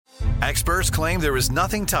Experts claim there is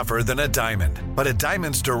nothing tougher than a diamond. But at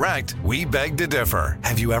Diamonds Direct, we beg to differ.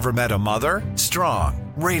 Have you ever met a mother?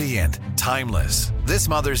 Strong, radiant, timeless. This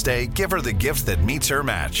Mother's Day, give her the gift that meets her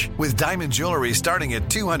match. With diamond jewelry starting at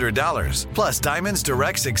 $200. Plus, Diamonds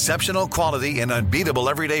Direct's exceptional quality and unbeatable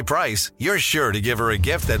everyday price, you're sure to give her a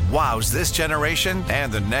gift that wows this generation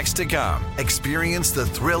and the next to come. Experience the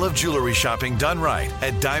thrill of jewelry shopping done right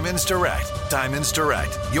at Diamonds Direct. Diamonds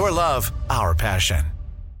Direct. Your love, our passion.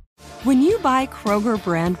 When you buy Kroger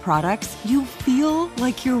brand products, you feel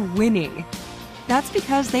like you're winning. That's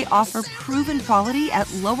because they offer proven quality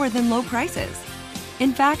at lower than low prices.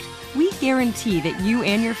 In fact, we guarantee that you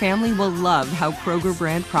and your family will love how Kroger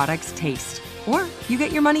brand products taste, or you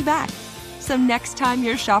get your money back. So next time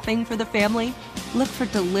you're shopping for the family, look for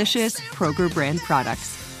delicious Kroger brand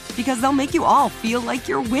products, because they'll make you all feel like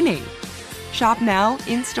you're winning. Shop now,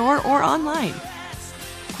 in-store, or online.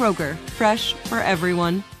 Kroger, fresh for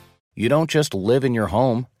everyone. You don't just live in your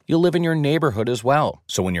home, you live in your neighborhood as well.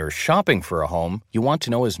 So when you're shopping for a home, you want to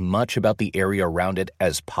know as much about the area around it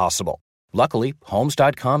as possible. Luckily,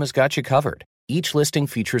 Homes.com has got you covered. Each listing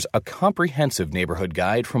features a comprehensive neighborhood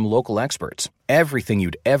guide from local experts. Everything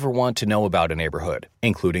you'd ever want to know about a neighborhood,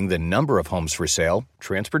 including the number of homes for sale,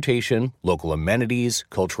 transportation, local amenities,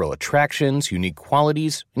 cultural attractions, unique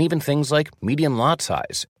qualities, and even things like median lot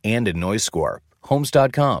size and a noise score.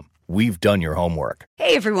 Homes.com. We've done your homework.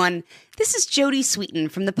 Hey everyone, this is Jody Sweeten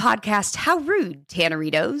from the podcast How Rude,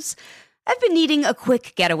 Tanneritos. I've been needing a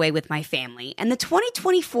quick getaway with my family, and the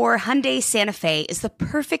 2024 Hyundai Santa Fe is the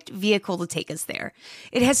perfect vehicle to take us there.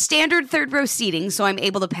 It has standard third-row seating, so I'm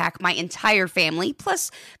able to pack my entire family,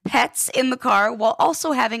 plus pets, in the car, while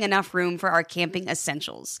also having enough room for our camping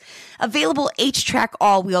essentials. Available H-Track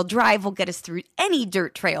all-wheel drive will get us through any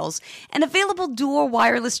dirt trails, and available dual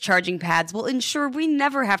wireless charging pads will ensure we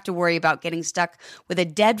never have to worry about getting stuck with a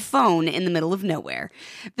dead phone in the middle of nowhere.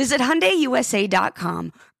 Visit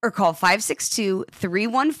HyundaiUSA.com or call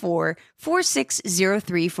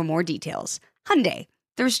 562-314-4603 for more details. Hyundai,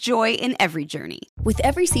 there's joy in every journey. With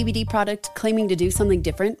every CBD product claiming to do something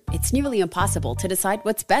different, it's nearly impossible to decide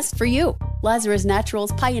what's best for you. Lazarus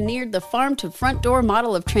Naturals pioneered the farm-to-front-door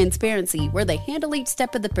model of transparency, where they handle each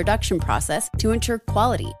step of the production process to ensure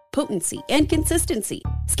quality, potency, and consistency.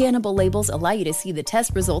 Scannable labels allow you to see the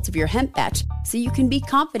test results of your hemp batch, so you can be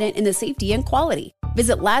confident in the safety and quality.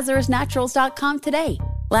 Visit LazarusNaturals.com today.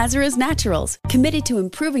 Lazarus Naturals, committed to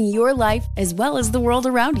improving your life as well as the world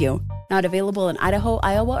around you. Not available in Idaho,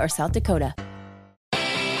 Iowa, or South Dakota.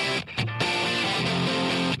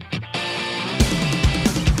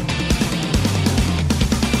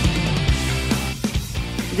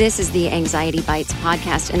 This is the Anxiety Bites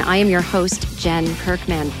podcast, and I am your host, Jen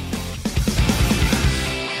Kirkman.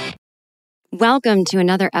 Welcome to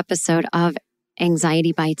another episode of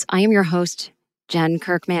Anxiety Bites. I am your host, Jen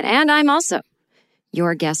Kirkman, and I'm also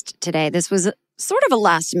your guest today. This was sort of a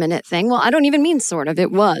last minute thing. Well, I don't even mean sort of. It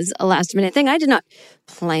was a last minute thing. I did not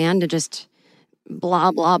plan to just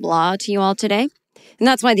blah, blah, blah to you all today. And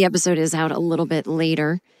that's why the episode is out a little bit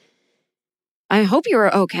later. I hope you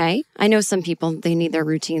are okay. I know some people, they need their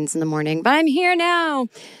routines in the morning, but I'm here now.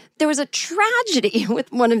 There was a tragedy with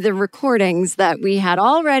one of the recordings that we had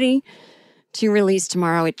all ready to release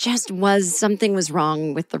tomorrow. It just was, something was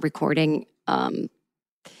wrong with the recording.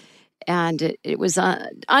 And it was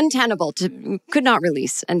untenable, could not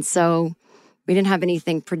release. And so we didn't have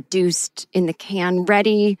anything produced in the can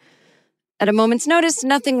ready. At a moment's notice,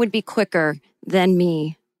 nothing would be quicker than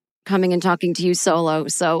me coming and talking to you solo.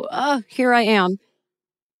 So here I am.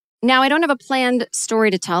 Now, I don't have a planned story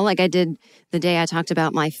to tell like I did the day I talked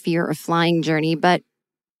about my fear of flying journey, but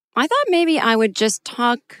I thought maybe I would just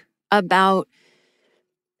talk about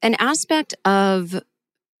an aspect of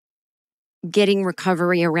getting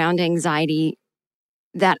recovery around anxiety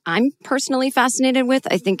that I'm personally fascinated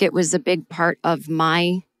with. I think it was a big part of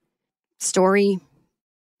my story,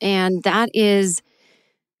 and that is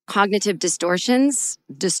cognitive distortions,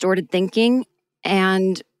 distorted thinking,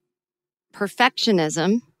 and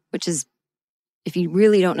perfectionism, which is, if you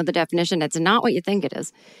really don't know the definition, it's not what you think it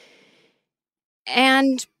is.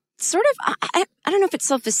 And sort of, I don't know if it's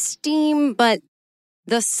self-esteem, but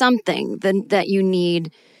the something that you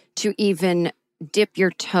need to even dip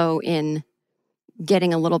your toe in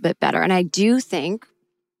getting a little bit better. And I do think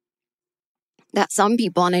that some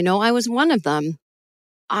people, and I know I was one of them,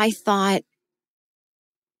 I thought,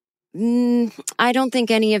 I don't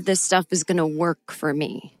think any of this stuff is going to work for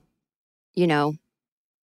me. You know,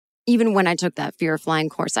 even when I took that fear of flying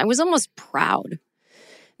course, I was almost proud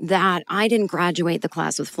that I didn't graduate the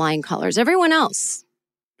class with flying colors. Everyone else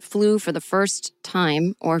flew for the first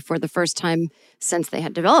time, or for the first time since they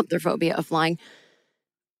had developed their phobia of flying,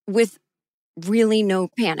 with really no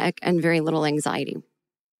panic and very little anxiety.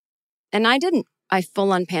 And I didn't. I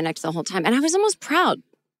full on panicked the whole time. And I was almost proud.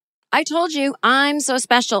 I told you, I'm so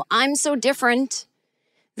special. I'm so different.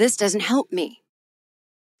 This doesn't help me.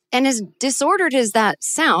 And as disordered as that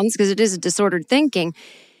sounds, because it is a disordered thinking,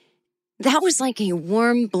 that was like a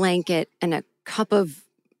warm blanket and a cup of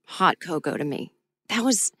hot cocoa to me. That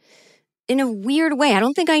was, in a weird way, I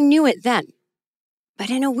don't think I knew it then, but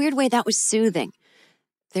in a weird way, that was soothing.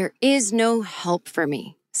 There is no help for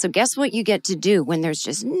me. So guess what you get to do when there's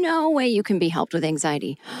just no way you can be helped with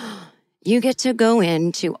anxiety? You get to go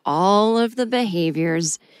into all of the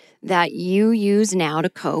behaviors that you use now to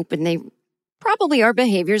cope, and they probably are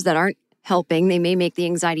behaviors that aren't helping. They may make the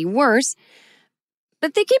anxiety worse,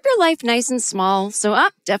 but they keep your life nice and small. So,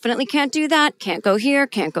 definitely can't do that. Can't go here,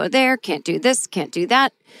 can't go there, can't do this, can't do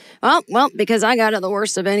that. Well, because I got it the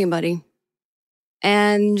worst of anybody.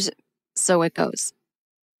 And so it goes.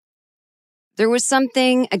 There was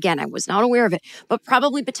something, again, I was not aware of it, but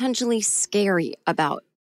probably potentially scary about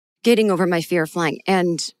getting over my fear of flying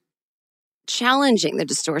and challenging the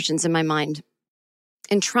distortions in my mind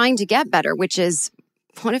and trying to get better, which is,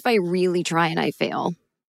 what if I really try and I fail?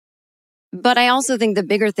 But I also think the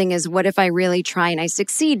bigger thing is, what if I really try and I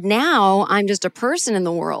succeed? Now I'm just a person in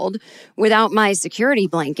the world without my security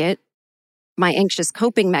blanket, my anxious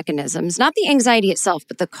coping mechanisms, not the anxiety itself,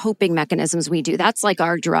 but the coping mechanisms we do. That's like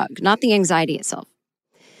our drug, not the anxiety itself.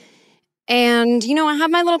 And, I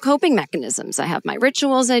have my little coping mechanisms. I have my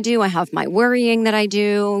rituals I do. I have my worrying that I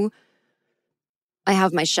do. I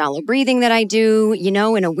have my shallow breathing that I do.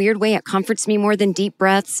 In a weird way, it comforts me more than deep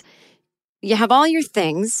breaths. You have all your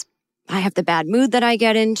things. I have the bad mood that I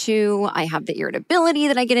get into. I have the irritability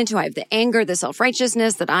that I get into. I have the anger, the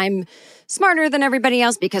self-righteousness that I'm smarter than everybody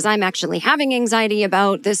else because I'm actually having anxiety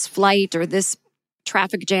about this flight or this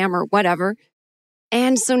traffic jam or whatever.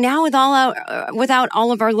 And so now without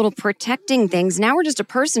all of our little protecting things, now we're just a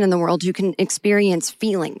person in the world who can experience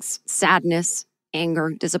feelings, sadness,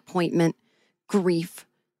 anger, disappointment, grief,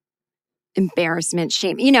 embarrassment,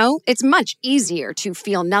 shame. It's much easier to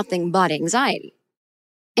feel nothing but anxiety.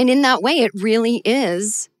 And in that way, it really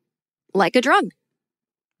is like a drug.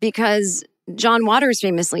 Because John Waters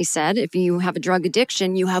famously said, if you have a drug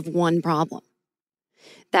addiction, you have one problem.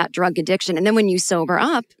 That drug addiction. And then when you sober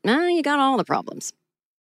up, you got all the problems.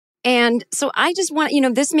 And so I just want,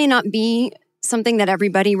 this may not be something that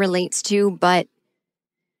everybody relates to, but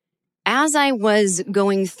as I was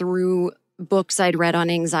going through books I'd read on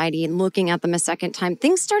anxiety and looking at them a second time,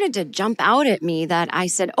 things started to jump out at me that I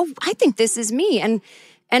said, I think this is me.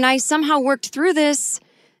 And I somehow worked through this,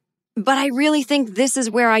 but I really think this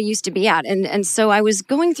is where I used to be at. And so I was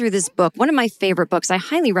going through this book, one of my favorite books. I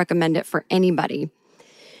highly recommend it for anybody.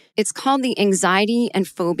 It's called the Anxiety and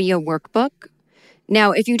Phobia Workbook.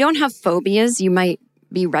 Now, if you don't have phobias, you might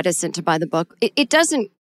be reticent to buy the book. It doesn't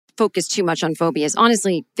focus too much on phobias.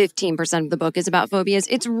 Honestly, 15% of the book is about phobias.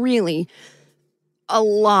 It's really a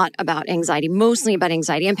lot about anxiety, mostly about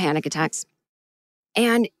anxiety and panic attacks.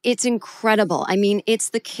 And it's incredible. I mean, it's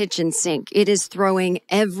the kitchen sink. It is throwing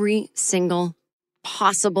every single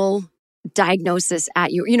possible diagnosis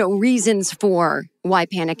at you, reasons for why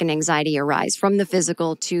panic and anxiety arise, from the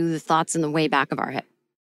physical to the thoughts in the way back of our head.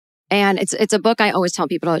 And it's a book I always tell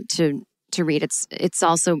people to read.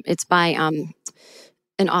 It's by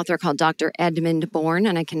an author called Dr. Edmund Bourne,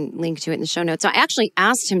 and I can link to it in the show notes. So I actually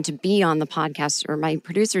asked him to be on the podcast, or my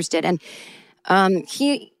producers did, and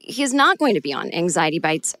he is not going to be on Anxiety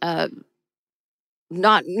Bites.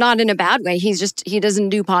 Not in a bad way. He doesn't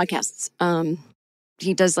do podcasts.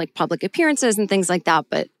 He does like public appearances and things like that,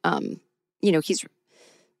 but he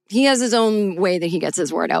has his own way that he gets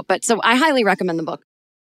his word out. But so I highly recommend the book.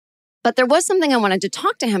 But there was something I wanted to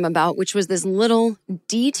talk to him about, which was this little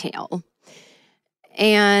detail.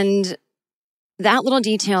 And that little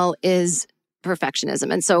detail is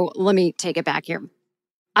perfectionism. And so let me take it back here.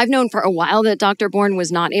 I've known for a while that Dr. Bourne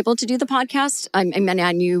was not able to do the podcast.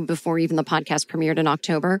 I knew before even the podcast premiered in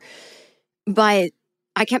October. But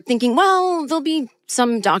I kept thinking, well, there'll be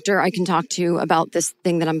some doctor I can talk to about this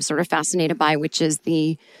thing that I'm sort of fascinated by, which is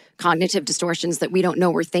the cognitive distortions that we don't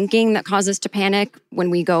know we're thinking that cause us to panic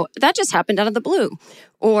when we go, that just happened out of the blue.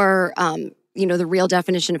 Or, the real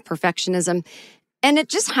definition of perfectionism. And it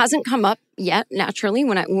just hasn't come up yet, naturally,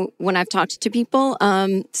 when I've talked to people.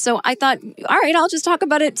 So I thought, all right, I'll just talk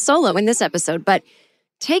about it solo in this episode. But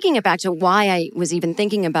taking it back to why I was even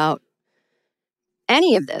thinking about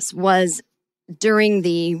any of this was during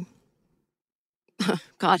the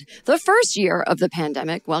the first year of the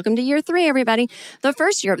pandemic, welcome to year 3, everybody. The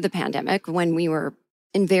first year of the pandemic, when we were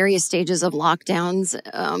in various stages of lockdowns,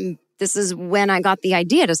 this is when I got the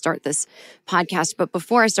idea to start this podcast. But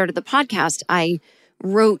before I started the podcast, I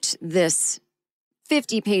wrote this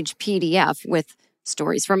 50-page PDF with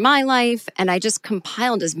stories from my life, and I just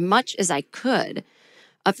compiled as much as I could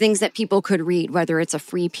of things that people could read, whether it's a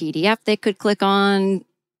free PDF they could click on,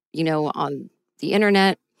 on the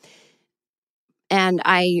internet. And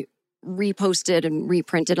I reposted and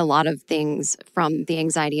reprinted a lot of things from the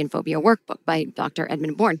Anxiety and Phobia Workbook by Dr.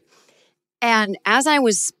 Edmund Bourne. And as I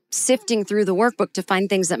was sifting through the workbook to find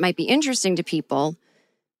things that might be interesting to people,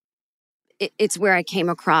 it's where I came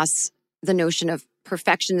across the notion of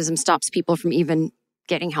perfectionism stops people from even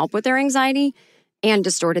getting help with their anxiety and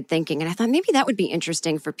distorted thinking. And I thought maybe that would be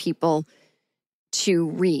interesting for people to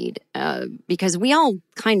read because we all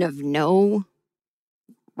kind of know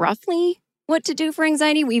roughly what to do for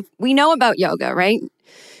anxiety. We know about yoga, right?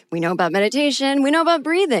 We know about meditation. We know about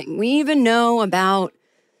breathing. We even know about,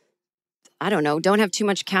 don't have too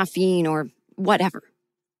much caffeine or whatever.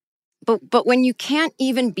 But when you can't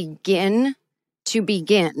even begin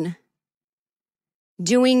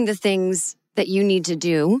doing the things that you need to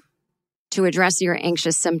do to address your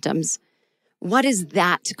anxious symptoms, what is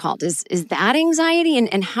that called? Is that anxiety?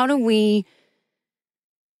 And how do we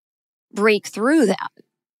break through that?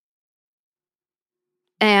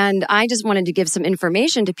 And I just wanted to give some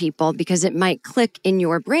information to people because it might click in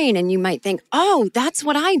your brain and you might think, oh, that's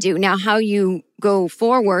what I do. Now, how you go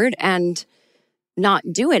forward and not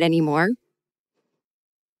do it anymore,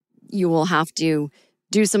 you will have to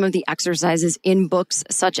do some of the exercises in books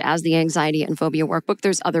such as the Anxiety and Phobia Workbook.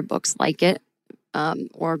 There's other books like it,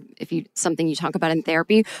 or something you talk about in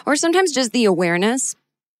therapy, or sometimes just the awareness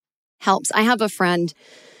helps. I have a friend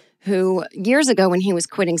who years ago when he was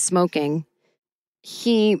quitting smoking,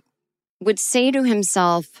 he would say to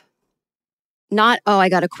himself, not, oh, I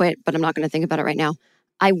got to quit, but I'm not going to think about it right now.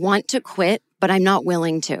 I want to quit, but I'm not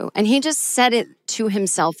willing to. And he just said it to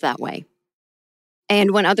himself that way.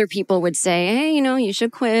 And when other people would say, hey, you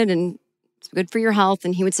should quit and it's good for your health.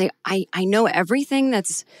 And he would say, I know everything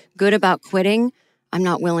that's good about quitting. I'm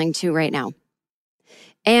not willing to right now.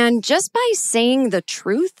 And just by saying the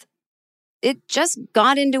truth, it just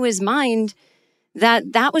got into his mind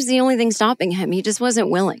that was the only thing stopping him. He just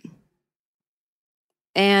wasn't willing.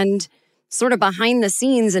 And sort of behind the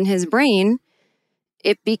scenes in his brain,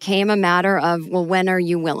 it became a matter of, well, when are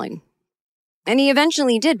you willing? And he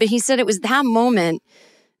eventually did, but he said it was that moment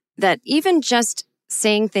that even just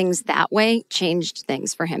saying things that way changed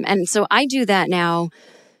things for him. And so I do that now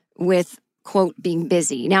with, quote, being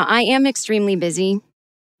busy. Now, I am extremely busy.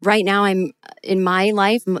 Right now, I'm in my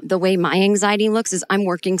life, the way my anxiety looks is I'm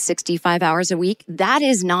working 65 hours a week. That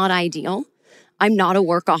is not ideal. I'm not a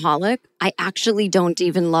workaholic. I actually don't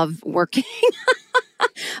even love working.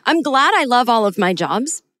 I'm glad I love all of my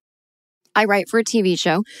jobs. I write for a TV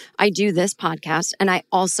show. I do this podcast. And I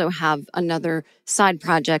also have another side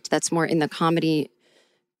project that's more in the comedy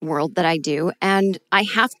world that I do. And I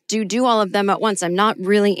have to do all of them at once. I'm not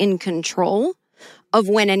really in control of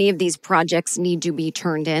when any of these projects need to be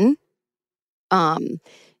turned in.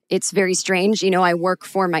 It's very strange. I work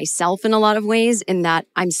for myself in a lot of ways in that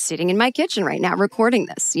I'm sitting in my kitchen right now recording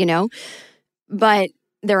this, But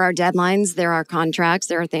there are deadlines, there are contracts,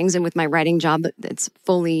 there are things. And with my writing job, it's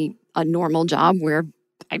fully a normal job where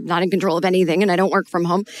I'm not in control of anything and I don't work from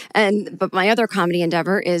home. But my other comedy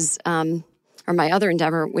endeavor is,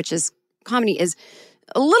 which is comedy, is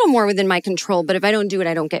a little more within my control, but if I don't do it,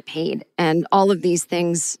 I don't get paid. And all of these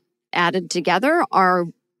things added together are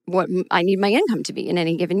what I need my income to be in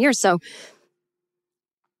any given year. So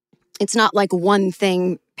it's not like one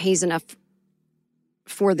thing pays enough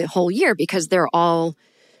for the whole year because they're all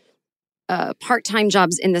part-time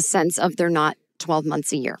jobs in the sense of they're not 12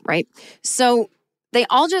 months a year, right? So they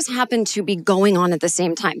all just happen to be going on at the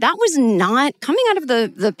same time. That was not coming out of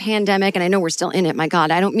the pandemic, and I know we're still in it, my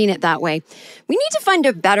God, I don't mean it that way. We need to find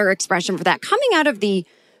a better expression for that. Coming out of the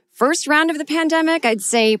first round of the pandemic, I'd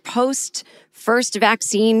say post-first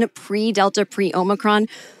vaccine, pre-Delta, pre-Omicron,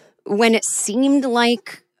 when it seemed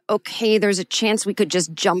like, okay, there's a chance we could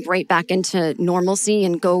just jump right back into normalcy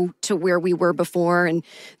and go to where we were before, and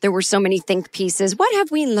there were so many think pieces. What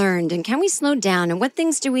have we learned, and can we slow down, and what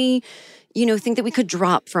things do we think that we could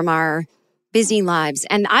drop from our busy lives?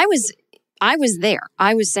 And I was there.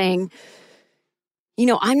 I was saying,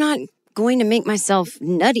 I'm not going to make myself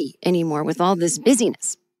nutty anymore with all this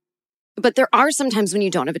busyness. But there are some times when you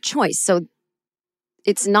don't have a choice. So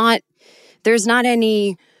there's not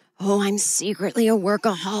any, oh, I'm secretly a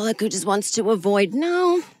workaholic who just wants to avoid.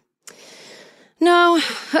 No, No,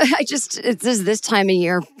 it's this time of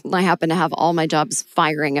year, I happen to have all my jobs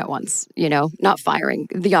firing at once, not firing,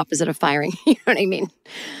 the opposite of firing, you know what I mean?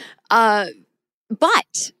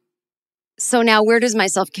 But, so now where does my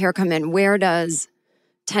self-care come in? Where does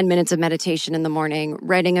 10 minutes of meditation in the morning,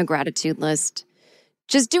 writing a gratitude list,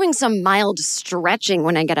 just doing some mild stretching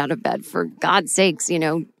when I get out of bed, for God's sakes,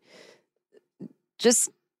 just,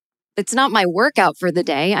 it's not my workout for the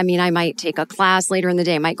day. I mean, I might take a class later in the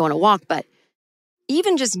day, I might go on a walk, but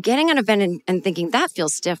even just getting out of bed and thinking, that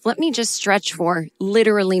feels stiff, let me just stretch for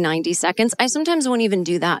literally 90 seconds. I sometimes won't even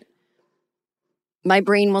do that. My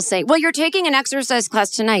brain will say, well, you're taking an exercise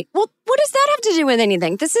class tonight. Well, what does that have to do with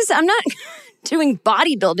anything? I'm not doing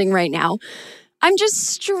bodybuilding right now. I'm just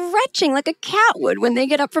stretching like a cat would when they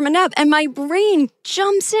get up from a nap. And my brain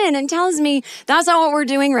jumps in and tells me, that's not what we're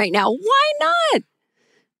doing right now. Why not?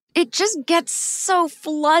 It just gets so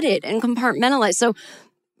flooded and compartmentalized. So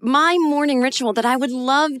my morning ritual that I would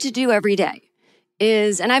love to do every day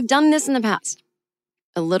is, and I've done this in the past,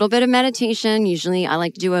 a little bit of meditation. Usually I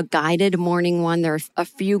like to do a guided morning one. There are a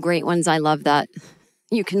few great ones I love that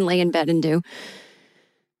you can lay in bed and do.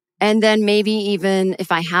 And then maybe even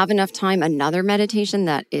if I have enough time, another meditation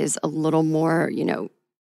that is a little more,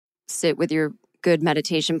 sit with your good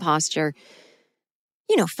meditation posture,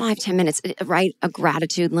 5-10 minutes, write a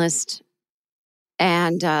gratitude list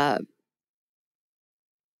and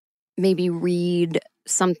maybe read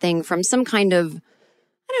something from some kind of,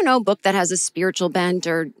 book that has a spiritual bent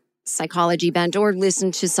or psychology bent, or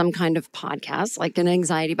listen to some kind of podcast like an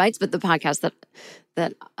Anxiety Bites, but the podcasts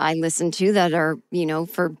that I listen to that are,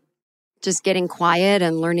 for just getting quiet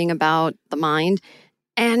and learning about the mind.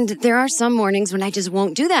 And there are some mornings when I just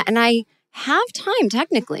won't do that. And I have time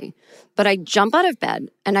technically, but I jump out of bed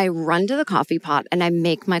and I run to the coffee pot and I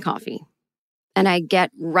make my coffee. And I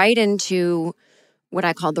get right into what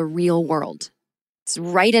I call the real world. It's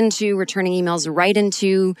right into returning emails, right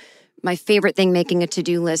into my favorite thing, making a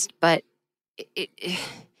to-do list. But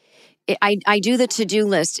I do the to-do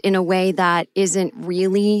list in a way that isn't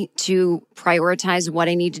really to prioritize what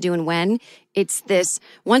I need to do and when. It's this,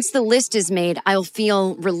 once the list is made, I'll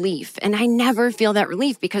feel relief. And I never feel that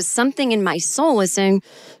relief because something in my soul is saying,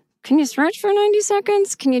 can you stretch for 90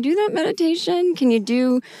 seconds? Can you do that meditation? Can you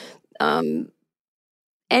do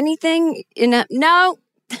anything? No.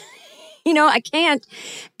 I can't.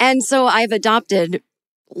 And so I've adopted,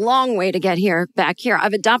 long way to get back here.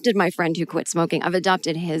 I've adopted my friend who quit smoking. I've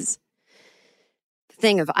adopted his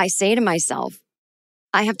thing of, I say to myself,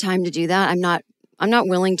 I have time to do that. I'm not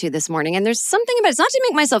willing to this morning. And there's something about it. It's not to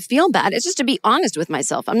make myself feel bad. It's just to be honest with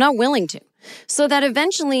myself. I'm not willing to. So that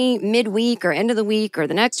eventually midweek or end of the week or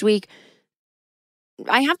the next week,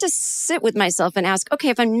 I have to sit with myself and ask, okay,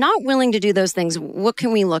 if I'm not willing to do those things, what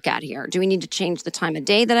can we look at here? Do we need to change the time of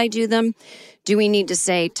day that I do them? Do we need to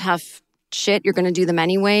say, tough shit, you're going to do them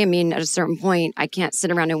anyway? I mean, at a certain point, I can't sit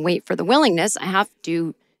around and wait for the willingness. I have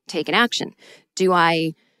to take an action. Do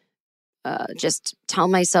I just tell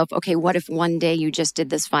myself, okay, what if one day you just did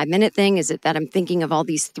this 5-minute thing? Is it that I'm thinking of all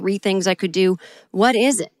these 3 things I could do? What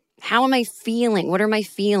is it? How am I feeling? What are my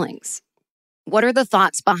feelings? What are the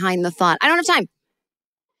thoughts behind the thought? I don't have time.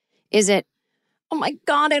 Is it, oh my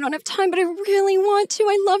God, I don't have time, but I really want to.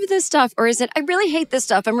 I love this stuff. Or is it, I really hate this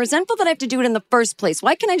stuff. I'm resentful that I have to do it in the first place.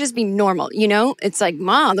 Why can't I just be normal? It's like,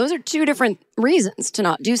 Mom, those are 2 different reasons to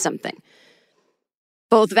not do something.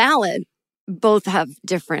 Both valid, both have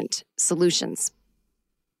different solutions.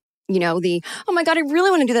 Oh my God, I really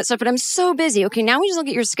want to do that stuff, but I'm so busy. Okay, now we just look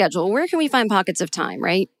at your schedule. Where can we find pockets of time,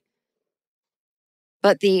 right?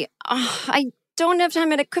 But I don't have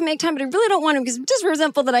time and I could make time, but I really don't want to because I'm just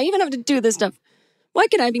resentful that I even have to do this stuff. Why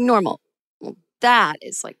can't I be normal? Well, that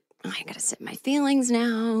is like, I got to sit in my feelings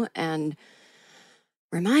now and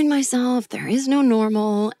remind myself there is no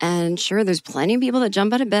normal. And sure, there's plenty of people that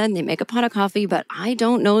jump out of bed and they make a pot of coffee, but I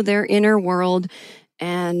don't know their inner world.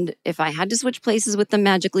 And if I had to switch places with them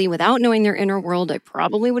magically without knowing their inner world, I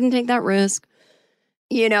probably wouldn't take that risk,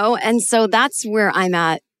 And so that's where I'm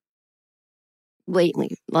at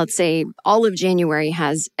lately. Let's say all of January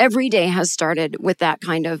every day has started with that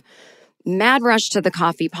kind of mad rush to the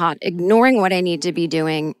coffee pot, ignoring what I need to be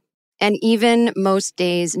doing. And even most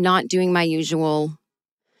days not doing my usual,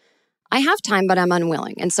 I have time, but I'm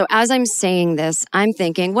unwilling. And so as I'm saying this, I'm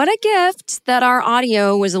thinking, what a gift that our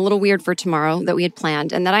audio was a little weird for tomorrow that we had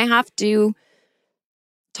planned and that I have to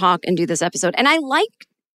talk and do this episode. And I like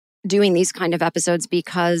doing these kind of episodes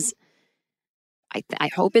because I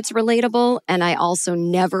hope it's relatable. And I also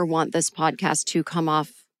never want this podcast to come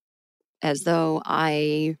off as though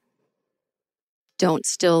I don't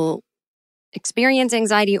still experience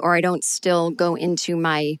anxiety or I don't still go into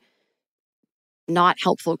my not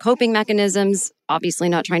helpful coping mechanisms, obviously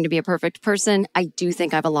not trying to be a perfect person. I do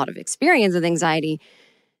think I have a lot of experience with anxiety,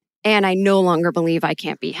 and I no longer believe I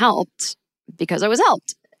can't be helped because I was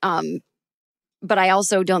helped. But I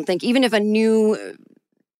also don't think, even if a new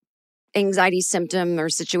anxiety symptom or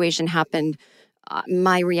situation happened,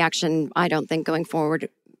 my reaction, I don't think going forward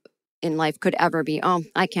in life could ever be, oh,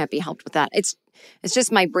 I can't be helped with that. It's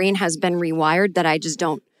just my brain has been rewired that I just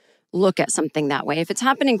don't look at something that way. If it's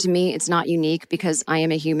happening to me, it's not unique because I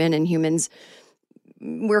am a human, and humans,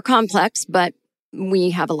 we're complex, but we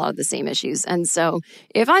have a lot of the same issues. And so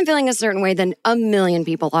if I'm feeling a certain way, then a million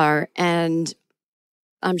people are, and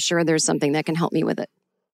I'm sure there's something that can help me with it.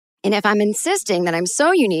 And if I'm insisting that I'm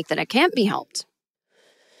so unique that I can't be helped,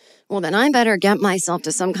 well, then I better get myself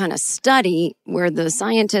to some kind of study where the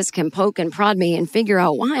scientists can poke and prod me and figure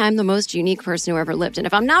out why I'm the most unique person who ever lived. And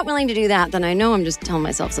if I'm not willing to do that, then I know I'm just telling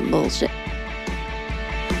myself some bullshit.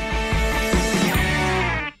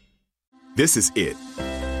 This is it.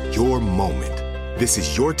 Your moment. This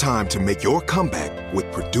is your time to make your comeback with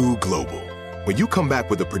Purdue Global. When you come back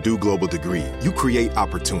with a Purdue Global degree, you create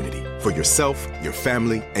opportunity for yourself, your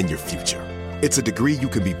family, and your future. It's a degree you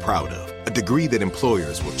can be proud of, a degree that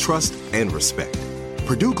employers will trust and respect.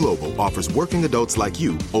 Purdue Global offers working adults like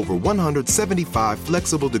you over 175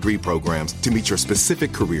 flexible degree programs to meet your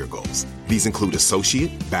specific career goals. These include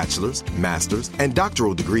associate, bachelor's, master's, and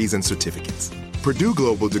doctoral degrees and certificates. Purdue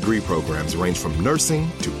Global degree programs range from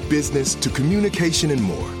nursing to business to communication and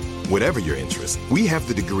more. Whatever your interest, we have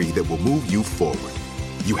the degree that will move you forward.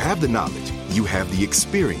 You have the knowledge, you have the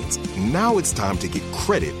experience. Now it's time to get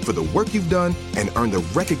credit for the work you've done and earn the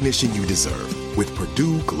recognition you deserve with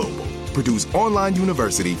Purdue Global, Purdue's online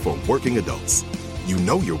university for working adults. You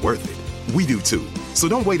know you're worth it. We do too. So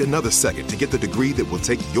don't wait another second to get the degree that will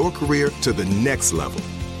take your career to the next level.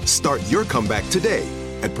 Start your comeback today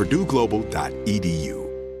at purdueglobal.edu.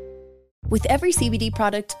 With every CBD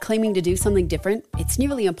product claiming to do something different, it's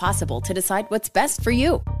nearly impossible to decide what's best for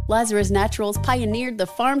you. Lazarus Naturals pioneered the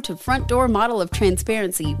farm-to-front-door model of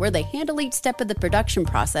transparency, where they handle each step of the production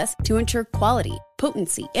process to ensure quality,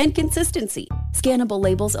 potency, and consistency. Scannable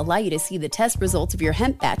labels allow you to see the test results of your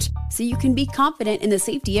hemp batch, so you can be confident in the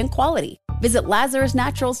safety and quality. Visit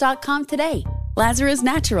LazarusNaturals.com today. Lazarus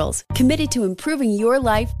Naturals, committed to improving your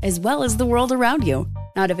life as well as the world around you.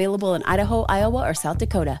 Not available in Idaho, Iowa, or South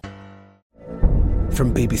Dakota.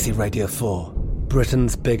 From BBC Radio 4,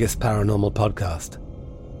 Britain's biggest paranormal podcast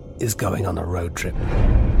is going on a road trip.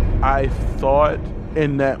 I thought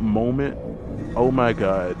in that moment, oh my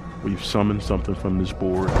God, we've summoned something from this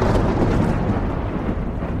board.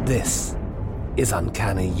 This is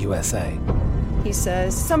Uncanny USA. He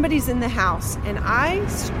says, somebody's in the house, and I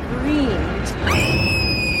screamed.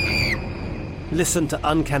 Listen to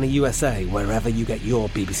Uncanny USA wherever you get your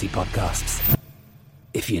BBC podcasts,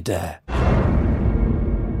 if you dare.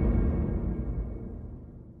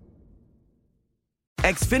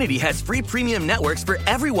 Xfinity has free premium networks for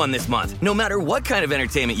everyone this month, no matter what kind of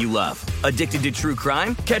entertainment you love. Addicted to true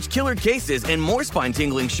crime? Catch killer cases and more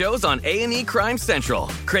spine-tingling shows on A&E Crime Central.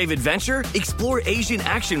 Crave adventure? Explore Asian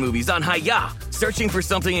action movies on Hi-YAH. Searching for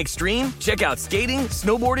something extreme? Check out skating,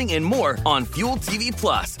 snowboarding, and more on Fuel TV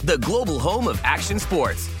Plus, the global home of action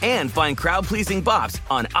sports. And find crowd-pleasing bops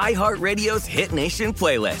on iHeartRadio's Hit Nation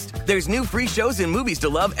playlist. There's new free shows and movies to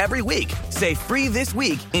love every week. Say free this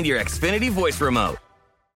week in your Xfinity voice remote.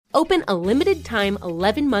 Open a limited-time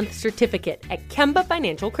 11-month certificate at Kemba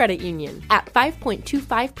Financial Credit Union. At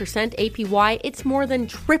 5.25% APY, it's more than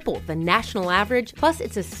triple the national average, plus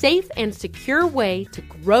it's a safe and secure way to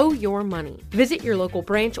grow your money. Visit your local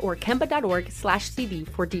branch or kemba.org/CD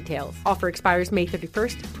for details. Offer expires May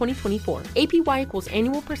 31st, 2024. APY equals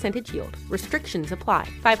annual percentage yield. Restrictions apply.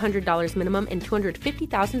 $500 minimum and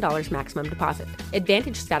 $250,000 maximum deposit.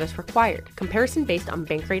 Advantage status required. Comparison based on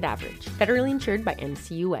bank rate average. Federally insured by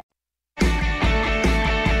NCUA.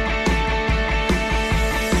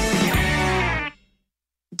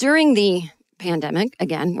 During the pandemic,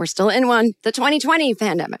 again, we're still in one, the 2020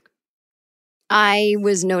 pandemic, I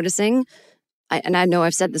was noticing, and I know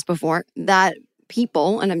I've said this before, that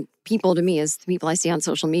people, and people to me is the people I see on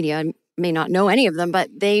social media, I may not know any of them, but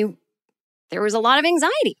there was a lot of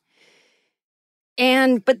anxiety.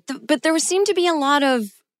 But there seemed to be a lot of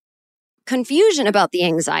confusion about the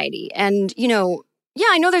anxiety. And, yeah,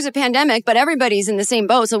 I know there's a pandemic, but everybody's in the same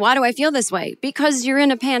boat. So why do I feel this way? Because you're in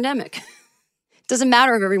a pandemic. Doesn't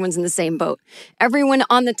matter if everyone's in the same boat. Everyone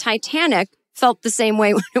on the Titanic felt the same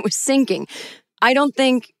way when it was sinking. I don't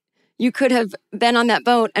think you could have been on that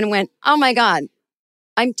boat and went, oh my God,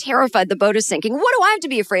 I'm terrified the boat is sinking. What do I have to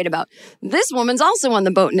be afraid about? This woman's also on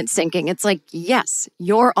the boat and it's sinking. It's like, yes,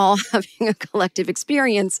 you're all having a collective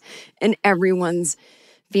experience and everyone's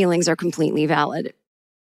feelings are completely valid.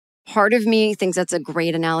 Part of me thinks that's a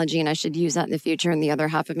great analogy and I should use that in the future. And the other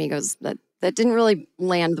half of me goes, that didn't really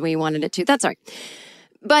land the way you wanted it to. That's all right.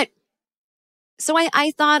 But so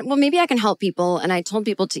I thought, well, maybe I can help people. And I told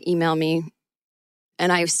people to email me.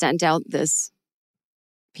 And I sent out this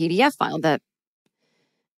PDF file that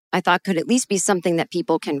I thought could at least be something that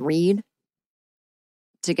people can read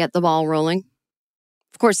to get the ball rolling.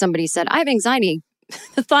 Of course, somebody said, I have anxiety.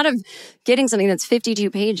 The thought of getting something that's 52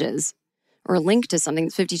 pages or a link to something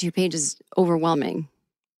that's 52 pages is overwhelming.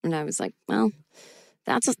 And I was like, well,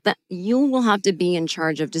 that you will have to be in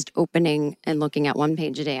charge of just opening and looking at one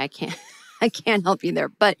page a day. I can't help you there,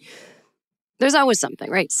 but there's always something,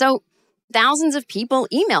 right? So thousands of people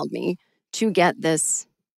emailed me to get this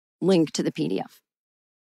link to the PDF.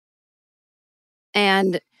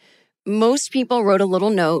 And most people wrote a little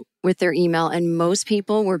note with their email, and most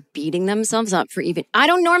people were beating themselves up for I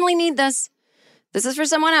don't normally need this. This is for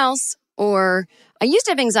someone else. Or I used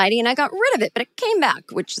to have anxiety and I got rid of it, but it came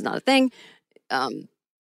back, which is not a thing.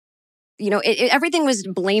 Everything was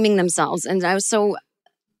blaming themselves. And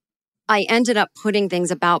I ended up putting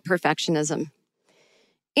things about perfectionism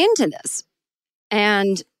into this.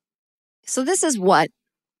 And so this is what,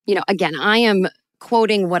 again, I am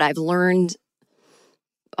quoting what I've learned.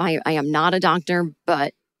 I am not a doctor,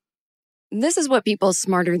 but this is what people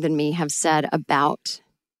smarter than me have said about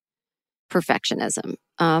perfectionism.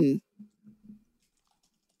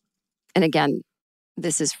 And again,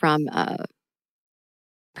 this is from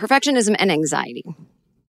Perfectionism and Anxiety.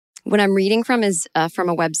 What I'm reading from is from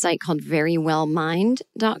a website called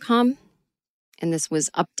verywellmind.com. And this was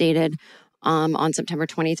updated on September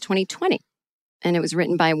 20th, 2020. And it was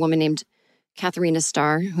written by a woman named Katharina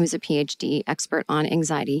Starr, who's a PhD expert on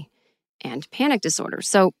anxiety and panic disorder.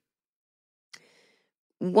 So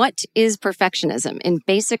what is perfectionism? In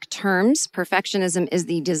basic terms, perfectionism is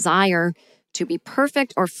the desire to be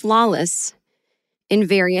perfect or flawless in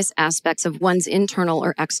various aspects of one's internal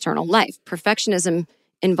or external life. Perfectionism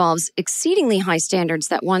involves exceedingly high standards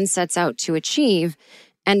that one sets out to achieve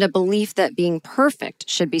and a belief that being perfect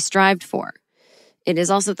should be strived for. It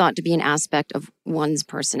is also thought to be an aspect of one's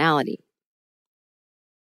personality.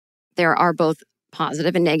 There are both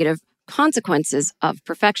positive and negative consequences of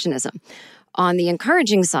perfectionism. On the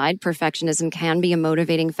encouraging side, perfectionism can be a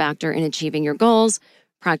motivating factor in achieving your goals,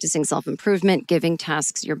 practicing self-improvement, giving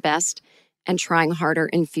tasks your best, and trying harder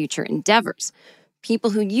in future endeavors.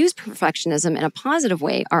 People who use perfectionism in a positive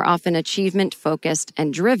way are often achievement-focused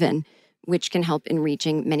and driven, which can help in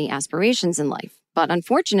reaching many aspirations in life. But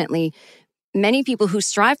unfortunately, many people who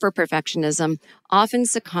strive for perfectionism often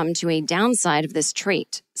succumb to a downside of this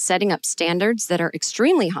trait, setting up standards that are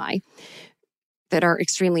extremely high, that are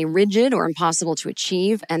extremely rigid or impossible to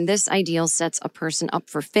achieve, and this ideal sets a person up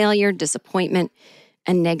for failure, disappointment,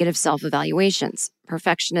 and negative self-evaluations.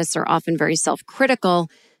 Perfectionists are often very self-critical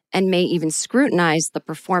and may even scrutinize the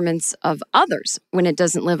performance of others when it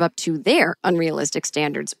doesn't live up to their unrealistic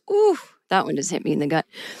standards. Ooh, that one just hit me in the gut.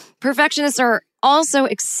 Perfectionists are also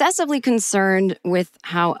excessively concerned with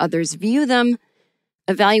how others view them,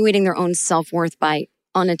 evaluating their own self-worth by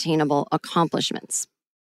unattainable accomplishments.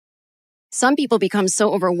 Some people become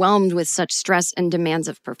so overwhelmed with such stress and demands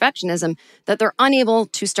of perfectionism that they're unable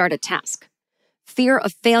to start a task. Fear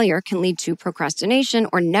of failure can lead to procrastination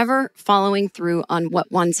or never following through on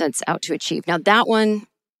what one sets out to achieve. Now, that one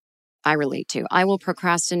I relate to. I will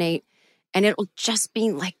procrastinate, and it will just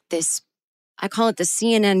be like this. I call it the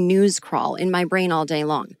CNN news crawl in my brain all day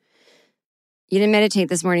long. You didn't meditate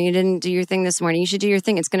this morning. You didn't do your thing this morning. You should do your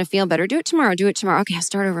thing. It's going to feel better. Do it tomorrow. Do it tomorrow. Okay, I'll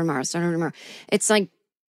start over tomorrow. It's like,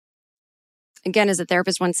 again, as a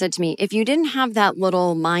therapist once said to me, if you didn't have that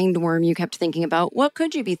little mind worm you kept thinking about, what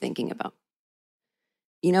could you be thinking about?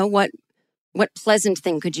 What pleasant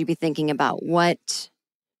thing could you be thinking about? What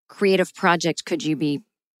creative project could you be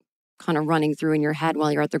kind of running through in your head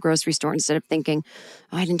while you're at the grocery store instead of thinking,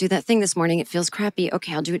 oh, I didn't do that thing this morning. It feels crappy.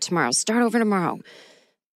 Okay, I'll do it tomorrow. Start over tomorrow.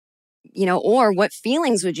 Or what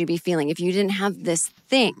feelings would you be feeling if you didn't have this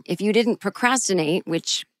thing? If you didn't procrastinate,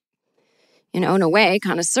 which, in a way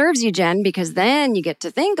kind of serves you, Jen, because then you get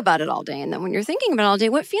to think about it all day. And then when you're thinking about it all day,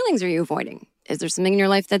 what feelings are you avoiding? Is there something in your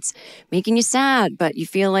life that's making you sad, but you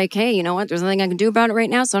feel like, hey, you know what? There's nothing I can do about it right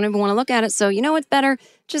now, so I don't even want to look at it. So you know what's better?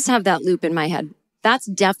 Just have that loop in my head. That's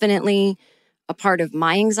definitely a part of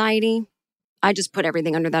my anxiety. I just put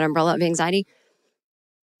everything under that umbrella of anxiety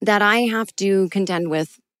that I have to contend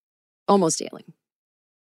with almost daily.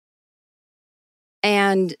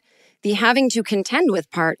 And The having to contend with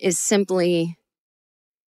part is simply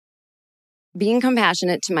being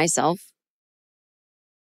compassionate to myself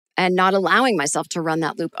and not allowing myself to run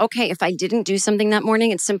that loop. Okay, if I didn't do something that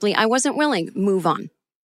morning, it's simply I wasn't willing. Move on.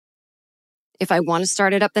 If I want to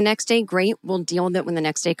start it up the next day, great. We'll deal with it when the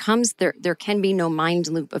next day comes. There can be no mind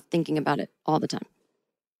loop of thinking about it all the time.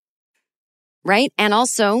 Right? And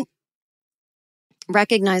also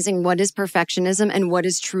recognizing what is perfectionism and what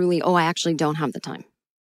is truly, I actually don't have the time.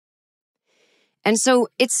 And so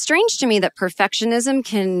it's strange to me that perfectionism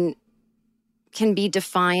can be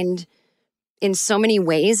defined in so many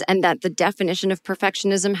ways, and that the definition of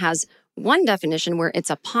perfectionism has one definition where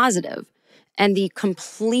it's a positive and the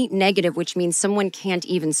complete negative, which means someone can't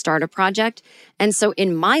even start a project. And so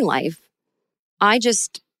in my life, I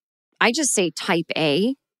just say type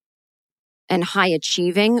A and high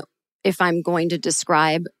achieving if I'm going to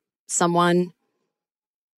describe someone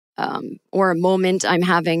or a moment I'm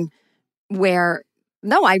having where,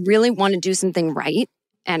 no, I really want to do something right.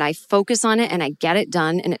 And I focus on it and I get it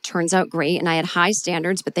done and it turns out great. And I had high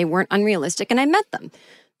standards, but they weren't unrealistic and I met them.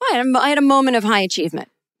 I had a moment of high achievement.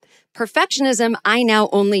 Perfectionism, I now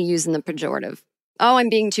only use in the pejorative. Oh, I'm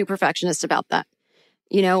being too perfectionist about that.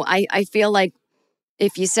 I feel like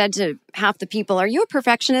if you said to half the people, are you a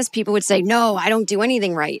perfectionist? People would say, no, I don't do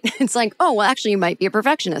anything right. It's like, oh, well, actually, you might be a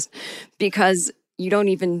perfectionist because you don't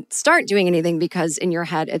even start doing anything because in your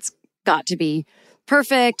head, it's got to be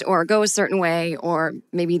perfect or go a certain way, or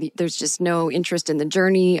maybe there's just no interest in the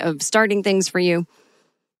journey of starting things for you.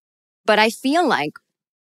 But I feel like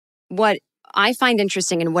what I find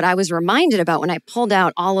interesting and what I was reminded about when I pulled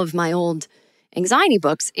out all of my old anxiety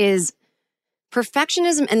books is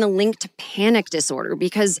perfectionism and the link to panic disorder,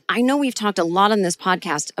 because I know we've talked a lot on this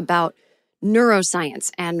podcast about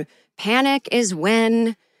neuroscience, and panic is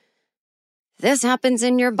when this happens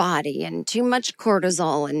in your body and too much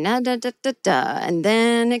cortisol and and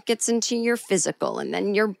then it gets into your physical and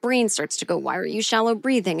then your brain starts to go, why are you shallow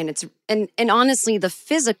breathing? And honestly, the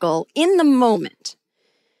physical in the moment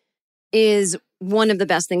is one of the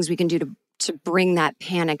best things we can do to bring that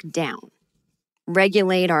panic down.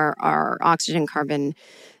 Regulate our oxygen, carbon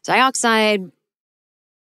dioxide,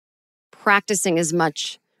 practicing as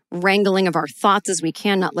much wrangling of our thoughts as we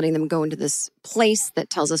can, not letting them go into this place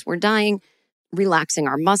that tells us we're dying, relaxing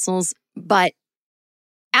our muscles. But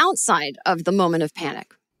outside of the moment of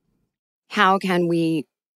panic, how can we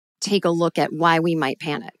take a look at why we might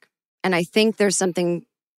panic? And I think there's something,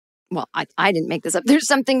 well, I didn't make this up. There's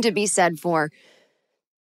something to be said for,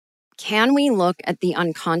 can we look at the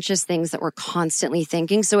unconscious things that we're constantly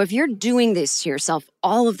thinking? So if you're doing this to yourself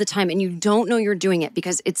all of the time and you don't know you're doing it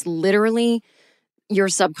because it's literally your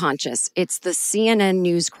subconscious, it's the CNN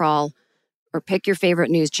news crawl, or pick your favorite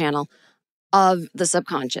news channel of the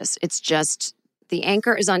subconscious. It's just the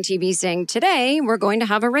anchor is on TV saying, today we're going to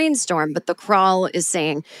have a rainstorm, but the crawl is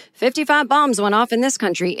saying 55 bombs went off in this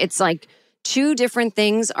country. It's like two different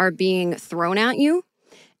things are being thrown at you.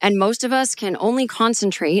 And most of us can only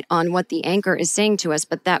concentrate on what the anchor is saying to us,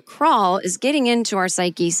 but that crawl is getting into our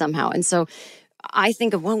psyche somehow. And so I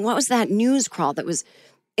think of, well, what was that news crawl that was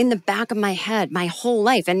in the back of my head my whole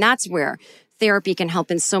life? And that's where therapy can help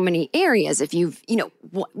in so many areas. If you've,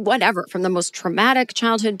 whatever, from the most traumatic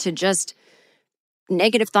childhood to just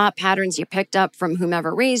negative thought patterns you picked up from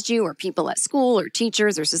whomever raised you or people at school or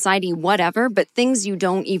teachers or society, whatever, but things you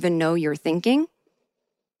don't even know you're thinking.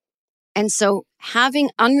 And so having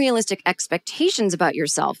unrealistic expectations about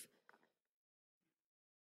yourself,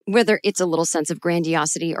 whether it's a little sense of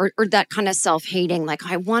grandiosity or that kind of self-hating, like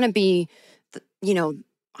I want to be,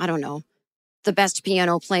 I don't know, the best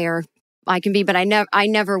piano player I can be, but I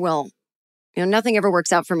never will. Nothing ever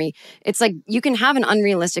works out for me. It's like you can have an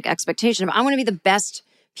unrealistic expectation of, I want to be the best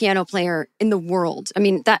piano player in the world. I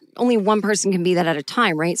mean, that only one person can be that at a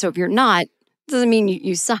time, right? So if you're not, doesn't mean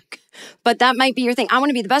you suck. But that might be your thing. I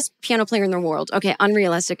want to be the best piano player in the world. Okay,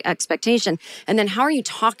 unrealistic expectation. And then how are you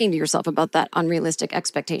talking to yourself about that unrealistic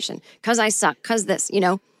expectation? Because I suck, because this,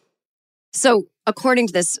 So according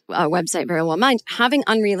to this website, Very Well Mind, having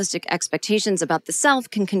unrealistic expectations about the self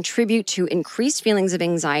can contribute to increased feelings of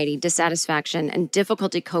anxiety, dissatisfaction, and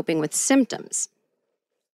difficulty coping with symptoms.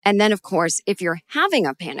 And then, of course, if you're having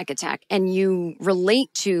a panic attack and you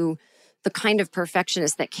relate to the kind of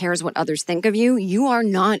perfectionist that cares what others think of you, you are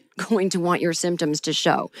not going to want your symptoms to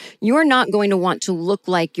show. You're not going to want to look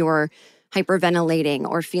like you're hyperventilating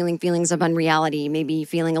or feeling feelings of unreality, maybe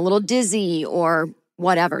feeling a little dizzy or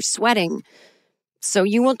whatever, sweating. So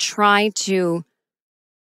you will try to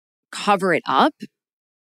cover it up,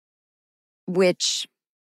 which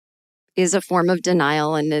is a form of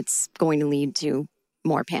denial, and it's going to lead to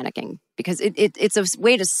more panicking. because it's a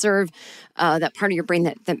way to serve that part of your brain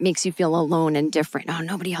that makes you feel alone and different. Oh,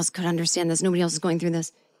 nobody else could understand this. Nobody else is going through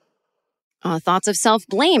this. Thoughts of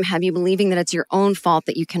self-blame have you believing that it's your own fault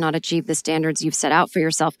that you cannot achieve the standards you've set out for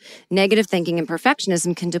yourself. Negative thinking and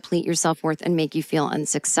perfectionism can deplete your self-worth and make you feel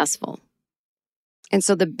unsuccessful. And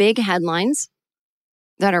so the big headlines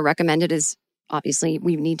that are recommended is, obviously,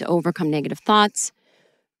 we need to overcome negative thoughts,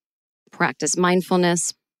 practice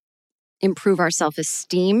mindfulness, improve our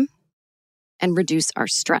self-esteem, and reduce our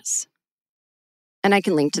stress. And I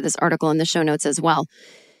can link to this article in the show notes as well.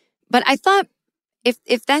 But I thought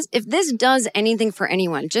if this does anything for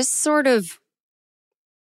anyone, just sort of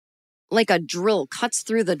like a drill cuts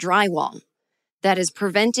through the drywall that is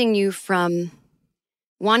preventing you from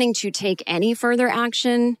wanting to take any further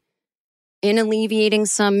action in alleviating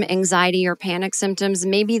some anxiety or panic symptoms,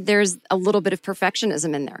 maybe there's a little bit of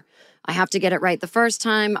perfectionism in there. I have to get it right the first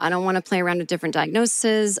time. I don't want to play around with different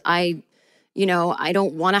diagnoses. I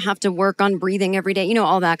don't want to have to work on breathing every day,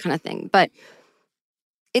 all that kind of thing. But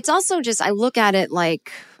it's also just, I look at it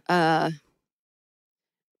like my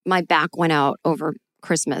back went out over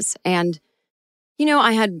Christmas. And,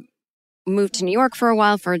 I had moved to New York for a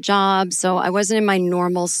while for a job. So I wasn't in my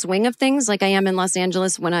normal swing of things like I am in Los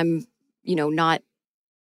Angeles when I'm, not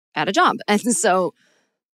at a job. And so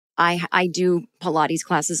I do Pilates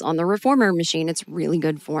classes on the reformer machine. It's really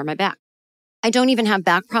good for my back. I don't even have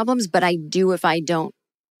back problems, but I do if I don't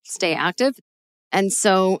stay active. And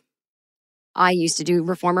so I used to do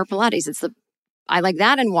reformer Pilates. I like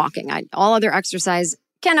that and walking. All other exercise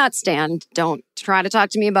cannot stand. Don't try to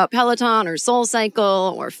talk to me about Peloton or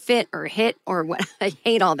SoulCycle or Fit or HIIT or what. I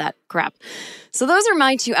hate all that crap. So those are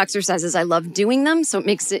my two exercises. I love doing them, so it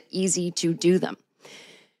makes it easy to do them.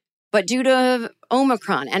 But due to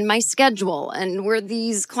Omicron and my schedule and where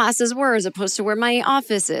these classes were as opposed to where my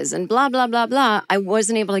office is and blah, blah, blah, blah, I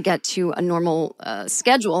wasn't able to get to a normal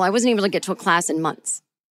schedule. I wasn't able to get to a class in months.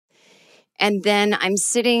 And then I'm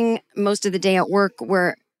sitting most of the day at work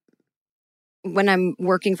where when I'm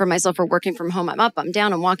working for myself or working from home, I'm up, I'm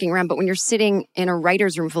down, I'm walking around. But when you're sitting in a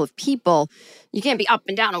writer's room full of people, you can't be up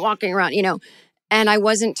and down and walking around, And I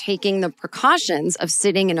wasn't taking the precautions of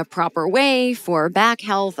sitting in a proper way for back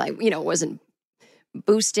health. I, wasn't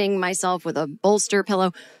boosting myself with a bolster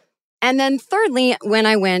pillow. And then thirdly, when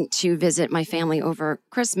I went to visit my family over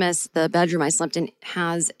Christmas, the bedroom I slept in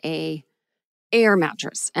has a air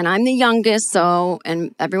mattress. And I'm the youngest,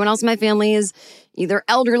 and everyone else in my family is either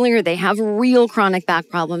elderly or they have real chronic back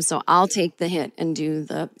problems. So I'll take the hit and do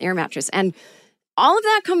the air mattress. And all of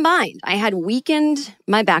that combined, I had weakened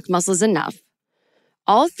my back muscles enough.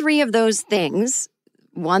 All three of those things,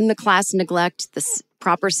 one, the class neglect, the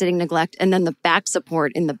proper sitting neglect, and then the back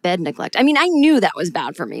support in the bed neglect. I mean, I knew that was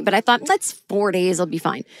bad for me, but I thought, that's 4 days, I'll be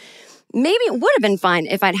fine. Maybe it would have been fine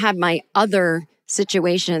if I'd had my other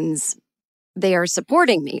situations they are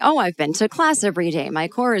supporting me. Oh, I've been to class every day. My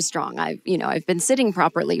core is strong. I've been sitting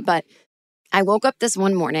properly. But I woke up this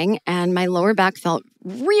one morning and my lower back felt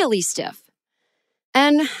really stiff.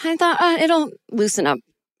 And I thought, it'll loosen up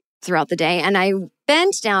throughout the day. And I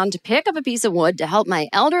bent down to pick up a piece of wood to help my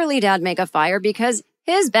elderly dad make a fire because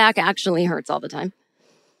his back actually hurts all the time.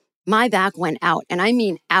 My back went out, and I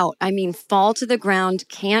mean out. I mean fall to the ground,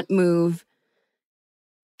 can't move,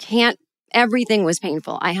 everything was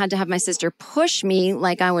painful. I had to have my sister push me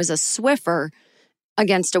like I was a Swiffer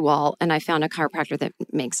against a wall, and I found a chiropractor that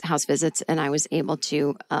makes house visits, and I was able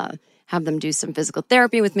to have them do some physical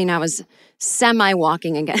therapy with me, and I was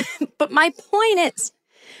semi-walking again. But my point is,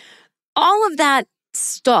 all of that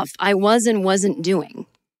stuff I was and wasn't doing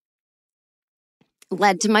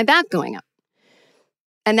led to my back going up.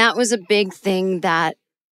 And that was a big thing that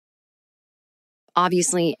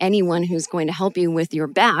obviously anyone who's going to help you with your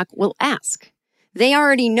back will ask. They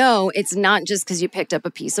already know it's not just because you picked up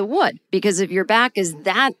a piece of wood. Because if your back is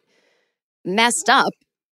that messed up,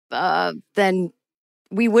 then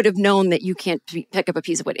we would have known that you can't pick up a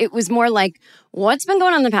piece of wood. It was more like, what's been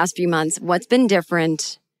going on the past few months? What's been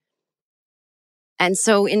different? And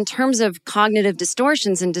so in terms of cognitive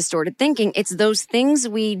distortions and distorted thinking, it's those things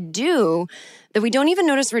we do that we don't even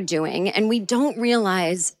notice we're doing, and we don't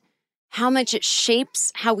realize how much it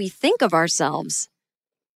shapes how we think of ourselves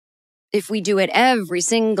if we do it every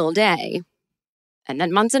single day. And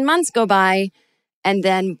then months and months go by, and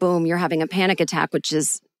then boom, you're having a panic attack, which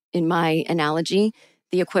is, in my analogy,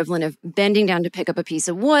 the equivalent of bending down to pick up a piece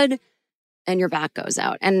of wood and your back goes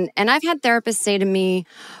out. And I've had therapists say to me,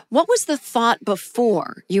 what was the thought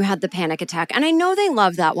before you had the panic attack? And I know they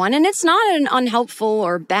love that one. And it's not an unhelpful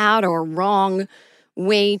or bad or wrong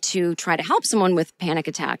way to try to help someone with panic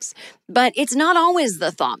attacks. But it's not always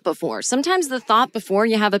the thought before. Sometimes the thought before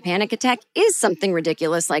you have a panic attack is something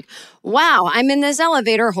ridiculous like, wow, I'm in this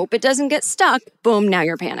elevator, hope it doesn't get stuck. Boom, now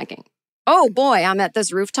you're panicking. Oh boy, I'm at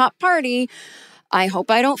this rooftop party. I hope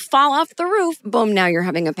I don't fall off the roof. Boom, now you're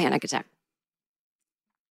having a panic attack.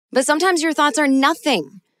 But sometimes your thoughts are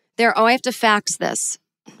nothing. I have to fax this.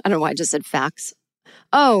 I don't know why I just said fax.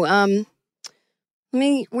 Let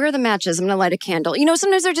me, where are the matches? I'm going to light a candle.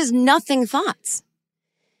 Sometimes they're just nothing thoughts.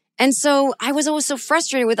 And so I was always so